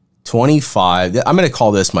 25. I'm going to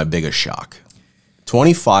call this my biggest shock.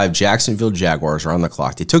 25, Jacksonville Jaguars are on the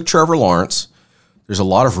clock. They took Trevor Lawrence. There's a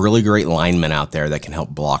lot of really great linemen out there that can help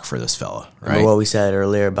block for this fella, right? Remember what we said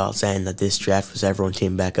earlier about saying that this draft was everyone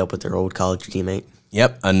teaming back up with their old college teammate?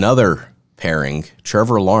 Yep, another pairing.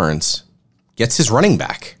 Trevor Lawrence gets his running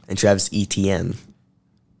back. And Travis Etienne.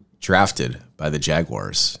 Drafted by the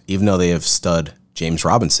Jaguars, even though they have stud James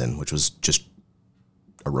Robinson, which was just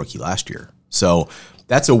a rookie last year. So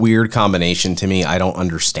that's a weird combination to me. I don't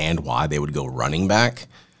understand why they would go running back.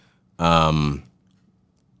 But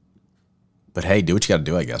hey, do what you got to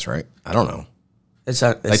do, I guess, right? I don't know.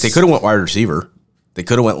 They could have went wide receiver. They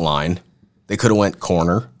could have went line. They could have went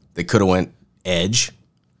corner. They could have went edge.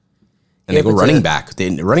 And they go running back.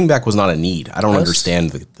 Running back was not a need. I don't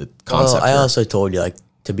understand the concept. Well, I also told you,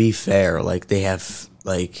 to be fair, they have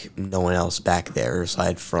no one else back there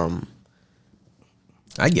aside from.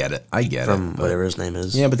 I get it. From whatever his name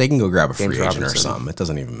is. Yeah, but they can go grab a James free agent Robinson. or something. It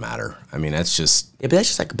doesn't even matter. I mean, that's just Yeah, but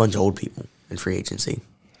that's just a bunch of old people in free agency.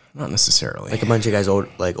 not necessarily. A bunch of guys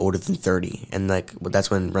older than 30, and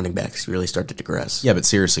that's when running backs really start to digress. Yeah, but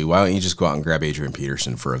seriously, why don't you just go out and grab Adrian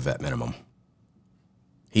Peterson for a vet minimum?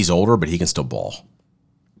 He's older, but he can still ball.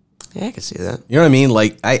 Yeah, I can see that. You know what I mean?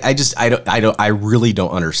 I really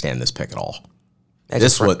don't understand this pick at all.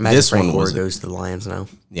 This one goes to the Lions now.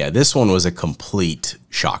 Yeah, this one was a complete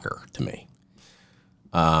shocker to me.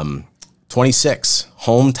 26,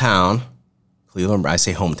 hometown, Cleveland. I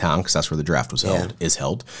say hometown because that's where the draft was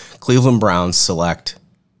held. Cleveland Browns select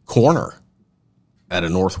corner at a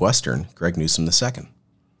Northwestern, Greg Newsome II.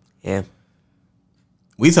 Yeah.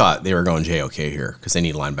 We thought they were going JOK here because they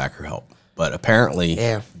need linebacker help. But apparently,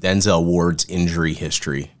 Denzel Ward's injury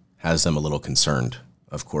history has them a little concerned.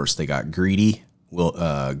 Of course, they got Greedy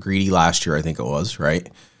last year, I think it was, right?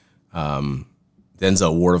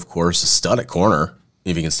 Denzel Ward, of course, is stud at corner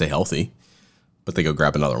if he can stay healthy. But they go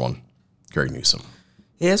grab another one, Greg Newsome.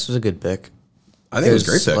 Yeah, this was a good pick. I think it was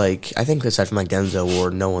a great pick. I think aside from Denzel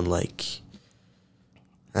Ward, no one I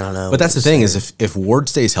don't know. But that's the thing is if Ward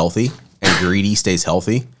stays healthy and Greedy stays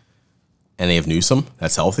healthy, and they have Newsome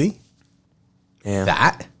that's healthy. Yeah.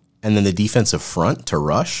 That, and then the defensive front to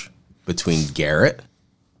rush between Garrett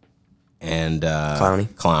and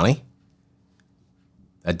Clowney.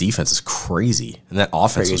 That defense is crazy. And that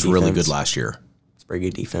offense was really good last year. It's pretty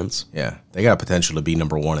good defense. Yeah. They got potential to be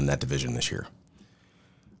number one in that division this year.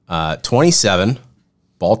 27,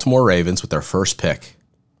 Baltimore Ravens with their first pick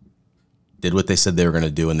did what they said they were going to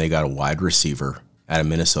do, and they got a wide receiver out of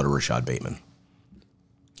Minnesota, Rashad Bateman.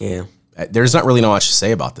 Yeah. There's not really much to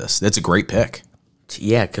say about this. That's a great pick.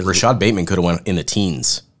 Yeah, because Rashad Bateman could have went in the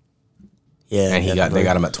teens. Yeah, and they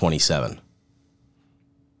got him at 27.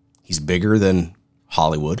 He's bigger than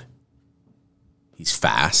Hollywood. He's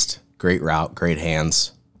fast, great route, great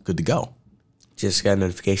hands, good to go. Just got a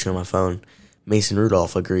notification on my phone. Mason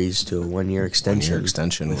Rudolph agrees to a 1-year extension. For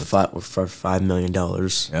 $5 million.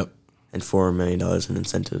 Yep. And $4 million in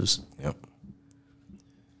incentives. Yep.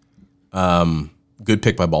 Good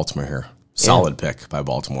pick by Baltimore here. Solid pick by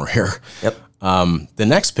Baltimore here. Yep. The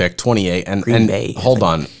next pick, 28, and Bay, hold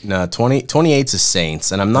on. No, 28's a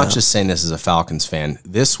Saints, and I'm not just saying this as a Falcons fan.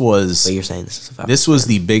 This was But you're saying this is a Falcons. this was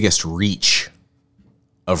the biggest reach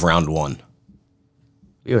of round one.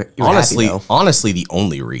 You were Honestly, happy, though. honestly, the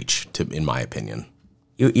only reach, in my opinion.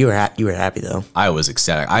 You were happy though. I was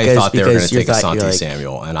ecstatic. I Because- thought they were going because to you take thought you're Asante like-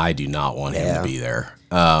 Samuel, and I do not want him to be there.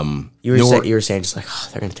 You were saying just like, oh,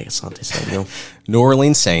 they're gonna take Asante Samuel. New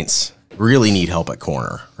Orleans Saints really need help at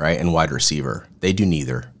corner, right, and wide receiver. They do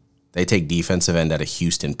neither. They take defensive end out of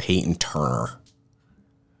Houston, Peyton Turner.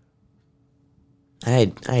 I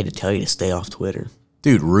had to tell you to stay off Twitter.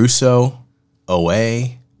 Dude, Russo,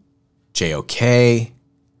 OA, JOK,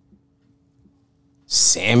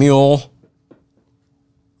 Samuel,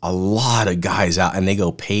 a lot of guys out, and they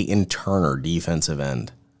go Peyton Turner, defensive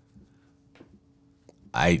end.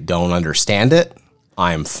 I don't understand it.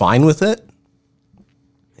 I'm fine with it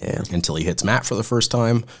Yeah. until he hits Matt for the first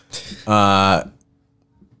time.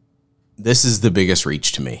 This is the biggest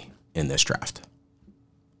reach to me in this draft.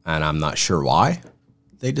 And I'm not sure why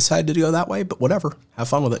they decided to go that way, but whatever. Have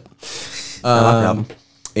fun with it. Not my problem.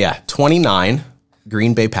 Yeah, 29,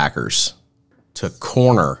 Green Bay Packers took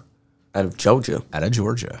corner Out of Georgia. out of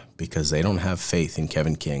Georgia because they don't have faith in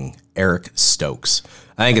Kevin King. Eric Stokes.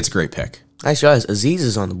 I think it's a great pick. Nice guys. Aziz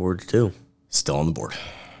is on the board too. Still on the board.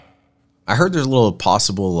 I heard there's a little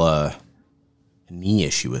possible knee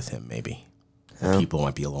issue with him, maybe. That people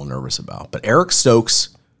might be a little nervous about. But Eric Stokes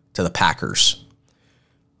to the Packers.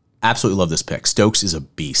 Absolutely love this pick. Stokes is a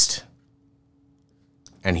beast.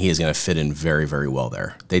 And he is going to fit in very, very well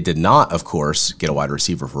there. They did not, of course, get a wide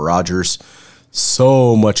receiver for Rodgers.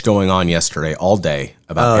 So much going on yesterday, all day,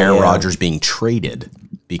 about Aaron Rodgers being traded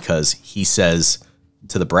because he says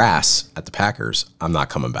to the brass at the Packers, I'm not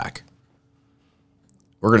coming back.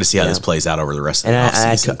 We're going to see how this plays out over the rest of the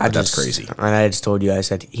offseason, but that's crazy. And I just told you, I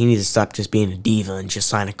said he needs to stop just being a diva and just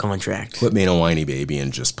sign a contract. Quit being a whiny baby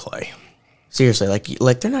and just play. Seriously,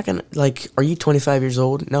 like they're not gonna are you 25 years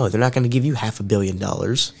old? No, they're not gonna give you $500 million.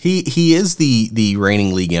 He is the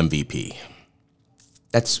reigning league MVP.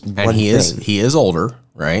 That's one And he thing. is older,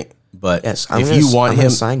 right? But Yes, if you want I'm gonna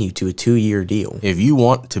him, sign you to a 2-year deal. if you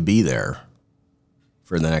want to be there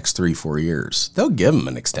for the next 3-4 years, they'll give him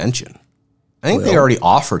an extension. I think they already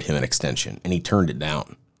offered him an extension, and he turned it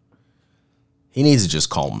down. He needs to just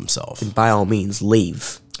calm himself. By all means,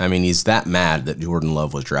 leave. I mean, he's that mad that Jordan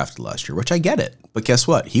Love was drafted last year, which I get it. But guess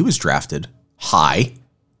what? He was drafted high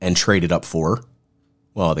and traded up for.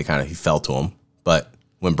 Well, he fell to him. But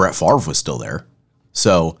when Brett Favre was still there.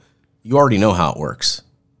 So you already know how it works.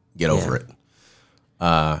 Get over it.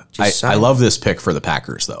 I love this pick for the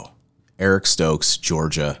Packers, though. Eric Stokes,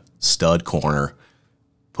 Georgia, stud corner.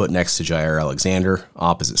 Put next to Jair Alexander,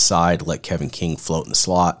 opposite side. Let Kevin King float in the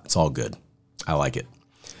slot. It's all good. I like it.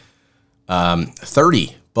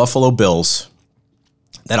 30, Buffalo Bills.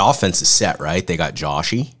 That offense is set, right? They got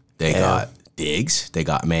Joshy. They got Diggs. They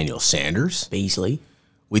got Emmanuel Sanders. Beasley.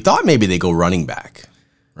 We thought maybe they go running back,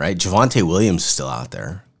 right? Javonte Williams is still out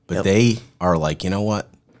there. But they are like, you know what?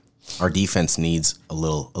 Our defense needs a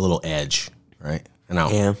little edge, right? And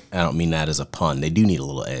I don't mean that as a pun. They do need a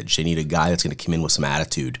little edge. They need a guy that's going to come in with some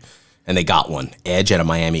attitude. And they got one. Edge out of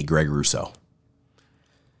Miami, Greg Russo.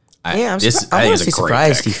 I'm I think it's a honestly great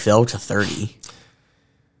surprised pick. he fell to 30.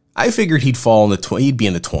 I figured he'd fall in he'd be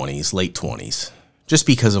in the 20s, late 20s, just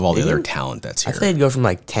because of all the other talent that's I here. thought he'd go from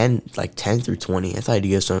 10 through 20. I thought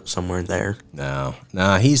he'd go somewhere there. No,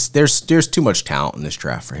 there's too much talent in this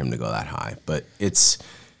draft for him to go that high. But it's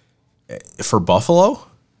for Buffalo.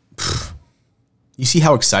 You see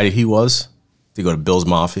how excited he was to go to Bills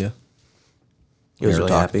Mafia? He was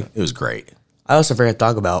really happy. It was great. I also forgot to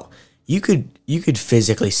talk about you could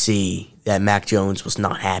physically see that Mac Jones was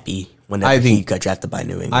not happy whenever he got drafted by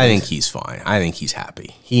New England. I think he's fine. I think he's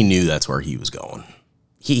happy. He knew that's where he was going.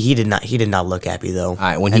 He did not look happy though.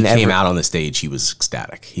 When he came out on the stage, he was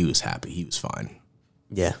ecstatic. He was happy. He was fine.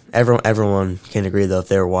 Yeah, everyone can agree though if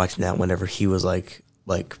they were watching that whenever he was like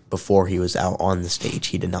before he was out on the stage,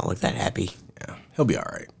 he did not look that happy. Yeah, he'll be all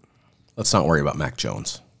right. Let's not worry about Mac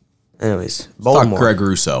Jones. Anyways, Talk Baltimore. Greg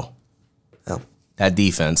Russo. Oh. That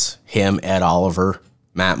defense, him, Ed Oliver,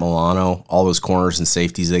 Matt Milano, all those corners and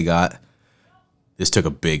safeties they got. This took a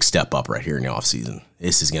big step up right here in the offseason.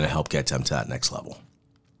 This is going to help get them to that next level.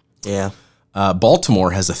 Yeah.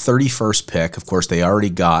 Baltimore has the 31st pick. Of course, they already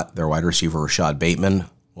got their wide receiver, Rashad Bateman.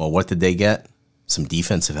 Well, what did they get? Some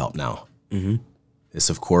defensive help now. Mm-hmm. This,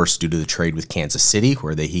 of course, due to the trade with Kansas City,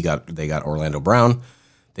 where they got Orlando Brown.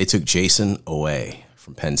 They took Jason Owe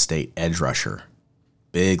from Penn State, edge rusher.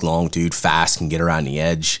 Big, long dude, fast, can get around the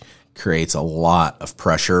edge, creates a lot of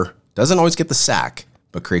pressure. Doesn't always get the sack,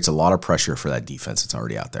 but creates a lot of pressure for that defense that's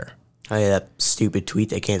already out there. Oh, yeah, that stupid tweet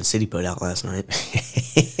that Kansas City put out last night.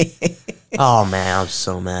 Oh, man, I'm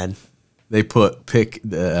so mad. They pick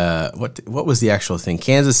the what was the actual thing?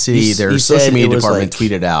 Kansas City, their social media department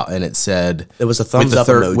tweeted out, and it said it was a thumbs up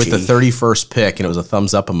emoji with the 31st pick, and it was a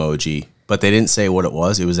thumbs up emoji, but they didn't say what it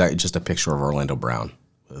was. It was just a picture of Orlando Brown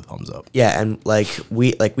with a thumbs up. Yeah, and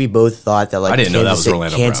we both thought that I didn't know that was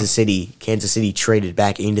Orlando Brown. Kansas City traded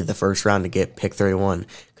back into the first round to get pick 31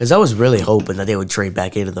 because I was really hoping that they would trade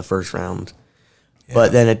back into the first round. Yeah.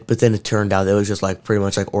 But then it turned out that it was just like pretty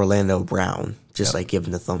much like Orlando Brown, just like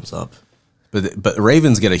giving the thumbs up. But the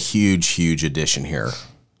Ravens get a huge addition here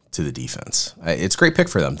to the defense. It's a great pick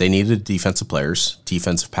for them. They needed defensive players,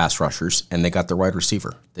 defensive pass rushers, and they got their wide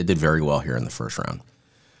receiver. They did very well here in the first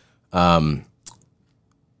round.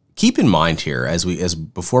 Keep in mind here,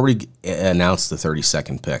 before we announce the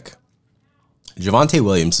 32nd pick, Javonte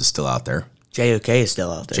Williams is still out there. JOK is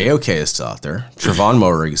still out there. JOK is still out there. Trevon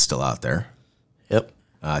Moehrig is still out there. Yep.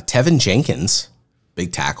 Tevin Jenkins,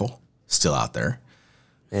 big tackle, still out there.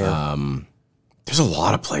 Yeah. There's a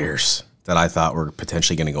lot of players that I thought were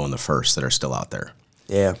potentially going to go in the first that are still out there.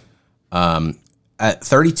 Yeah. At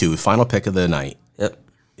 32, final pick of the night, yep,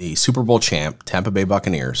 the Super Bowl champ, Tampa Bay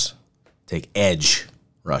Buccaneers, take edge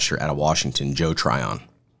rusher out of Washington, Joe Tryon.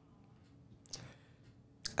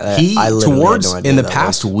 In the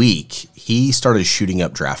past week, he started shooting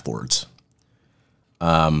up draft boards.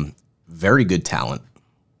 Very good talent.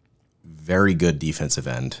 Very good defensive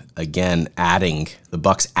end. Again, the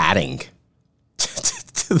Bucs adding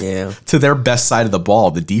to their best side of the ball,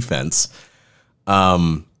 the defense.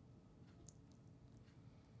 You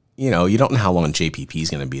don't know how long JPP is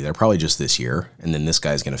going to be there. Probably just this year, and then this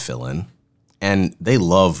guy's going to fill in. And they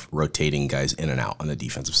love rotating guys in and out on the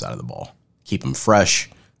defensive side of the ball. Keep them fresh,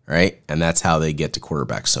 right? And that's how they get to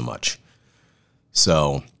quarterbacks so much.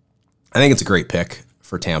 So I think it's a great pick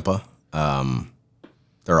for Tampa.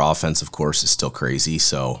 Their offense, of course, is still crazy,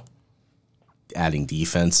 so adding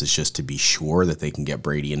defense is just to be sure that they can get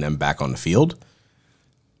Brady and them back on the field.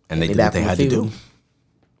 And they did what they had to do.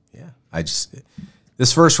 Yeah.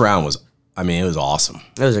 This first round was awesome.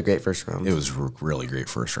 It was a great first round. It was really great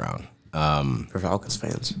first round. For Falcons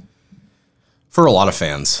fans. For a lot of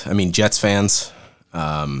fans. Jets fans,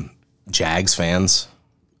 Jags fans.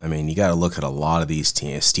 You got to look at a lot of these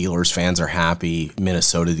teams. Steelers fans are happy.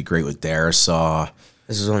 Minnesota did great with Darisaw.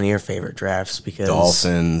 This is one of your favorite drafts because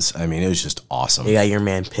Dolphins. It was just awesome. You got your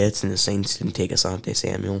man Pitts, and the Saints didn't take Asante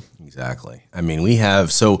Samuel. Exactly. We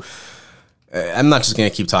have so. I'm not just going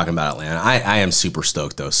to keep talking about Atlanta. I am super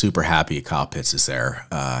stoked though. Super happy Kyle Pitts is there.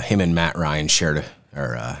 Him and Matt Ryan shared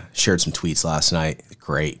some tweets last night.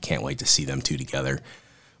 Great. Can't wait to see them two together.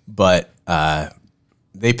 But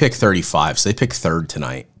they pick 35, so they pick third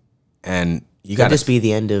tonight. And you got to just be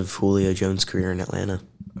the end of Julio Jones' career in Atlanta.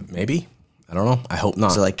 Maybe. I don't know. I hope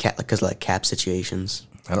not. So because of cap situations.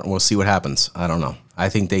 We'll see what happens. I don't know. I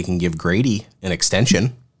think they can give Grady an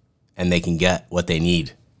extension, and they can get what they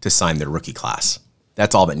need to sign their rookie class.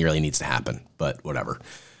 That's all that really needs to happen. But whatever.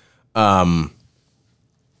 Atlanta's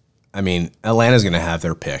going to have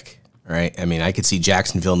their pick, right? I could see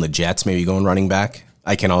Jacksonville and the Jets maybe going running back.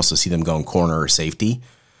 I can also see them going corner or safety.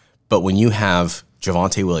 But when you have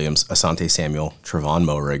Javonte Williams, Asante Samuel, Trevon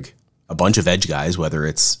Moehrig, a bunch of edge guys, whether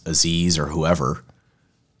it's Azeez or whoever, and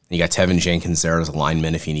you got Tevin Jenkins there as a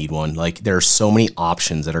lineman if you need one. There are so many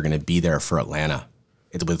options that are going to be there for Atlanta.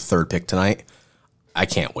 It's with the third pick tonight. I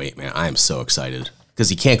can't wait, man. I am so excited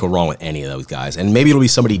because you can't go wrong with any of those guys. And maybe it'll be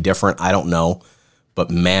somebody different. I don't know. But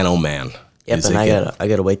man, oh man. Yep, and I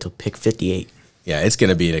gotta wait till pick 58. Yeah, it's going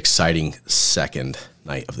to be an exciting second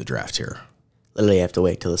night of the draft here. Literally have to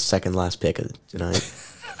wait till the second last pick of tonight.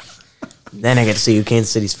 Then I get to see who Kansas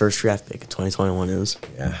City's first draft pick of 2021 is.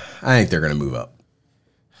 Yeah, I think they're going to move up.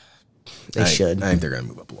 They should. I think they're going to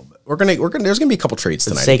move up a little bit. There's going to be a couple trades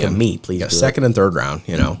tonight. For the sake of me, please. Yeah, second and third round,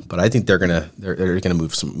 But I think they're going to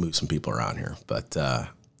move some people around here. But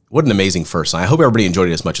what an amazing first night. I hope everybody enjoyed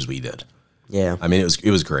it as much as we did. Yeah.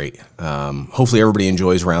 It was great. Hopefully everybody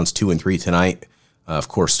enjoys rounds 2 and 3 tonight. Of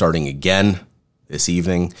course, starting again this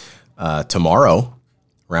evening. Tomorrow,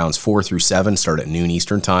 rounds 4 through 7 start at noon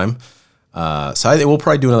Eastern time. So I think we'll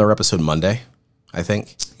probably do another episode Monday, I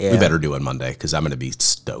think. Yeah. We better do it Monday because I'm going to be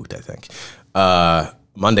stoked, I think.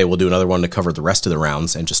 Monday we'll do another one to cover the rest of the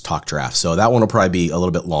rounds and just talk draft. So that one will probably be a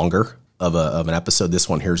little bit longer of an episode. This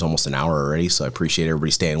one here is almost an hour already, so I appreciate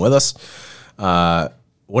everybody staying with us.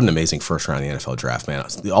 What an amazing first round of the NFL draft, man.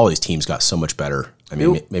 All these teams got so much better.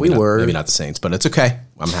 Maybe not the Saints, but it's okay.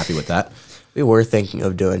 I'm happy with that. We were thinking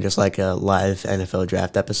of doing just like a live NFL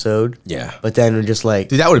draft episode. Yeah. But then we're just like,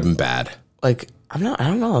 Dude, that would have been bad. like I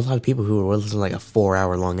don't know a lot of people who were listening to like a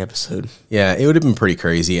 4-hour long episode. Yeah, it would have been pretty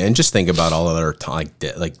crazy. And just think about all the other time,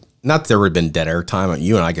 like not that there would have been dead air time.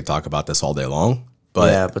 You and I could talk about this all day long.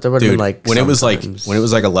 But Yeah, but there would have been, like, when it was like sometimes-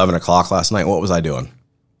 11 o'clock last night, what was I doing?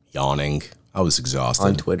 Yawning. I was exhausted.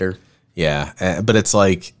 On Twitter. Yeah, but it's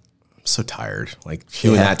like I'm so tired. Like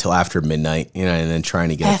doing Yeah. that till after midnight, and then trying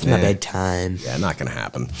to get Half up my there. bedtime. Yeah, not gonna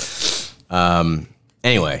happen.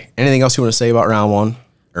 Anyway, anything else you want to say about round one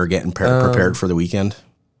or getting prepared for the weekend,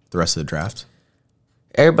 the rest of the draft?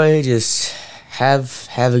 Everybody just have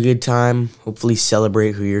a good time. Hopefully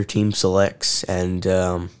celebrate who your team selects and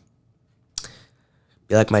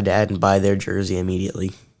be like my dad and buy their jersey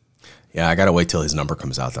immediately. Yeah, I gotta wait till his number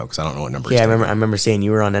comes out though, because I don't know what number. Yeah, he's I remember saying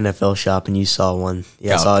you were on NFL Shop and you saw one.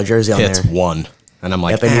 Yeah, I got. saw a jersey on Pitts there. 1, and I'm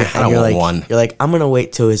like, Yep, and I don't you're want like, one. You're like, I'm gonna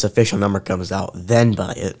wait till his official number comes out, then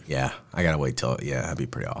buy it. Yeah, I gotta wait till. Yeah, that'd be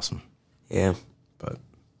pretty awesome. Yeah. But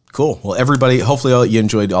cool. Well, everybody, hopefully you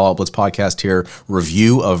enjoyed All Out Blitz podcast here.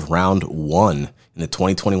 Review of round 1 in the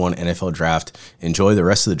 2021 NFL draft. Enjoy the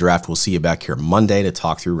rest of the draft. We'll see you back here Monday to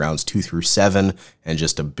talk through rounds 2 through 7 and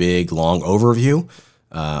just a big long overview.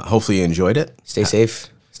 Hopefully you enjoyed it. Stay safe.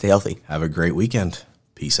 Stay healthy. Have a great weekend.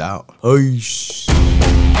 Peace out. Peace.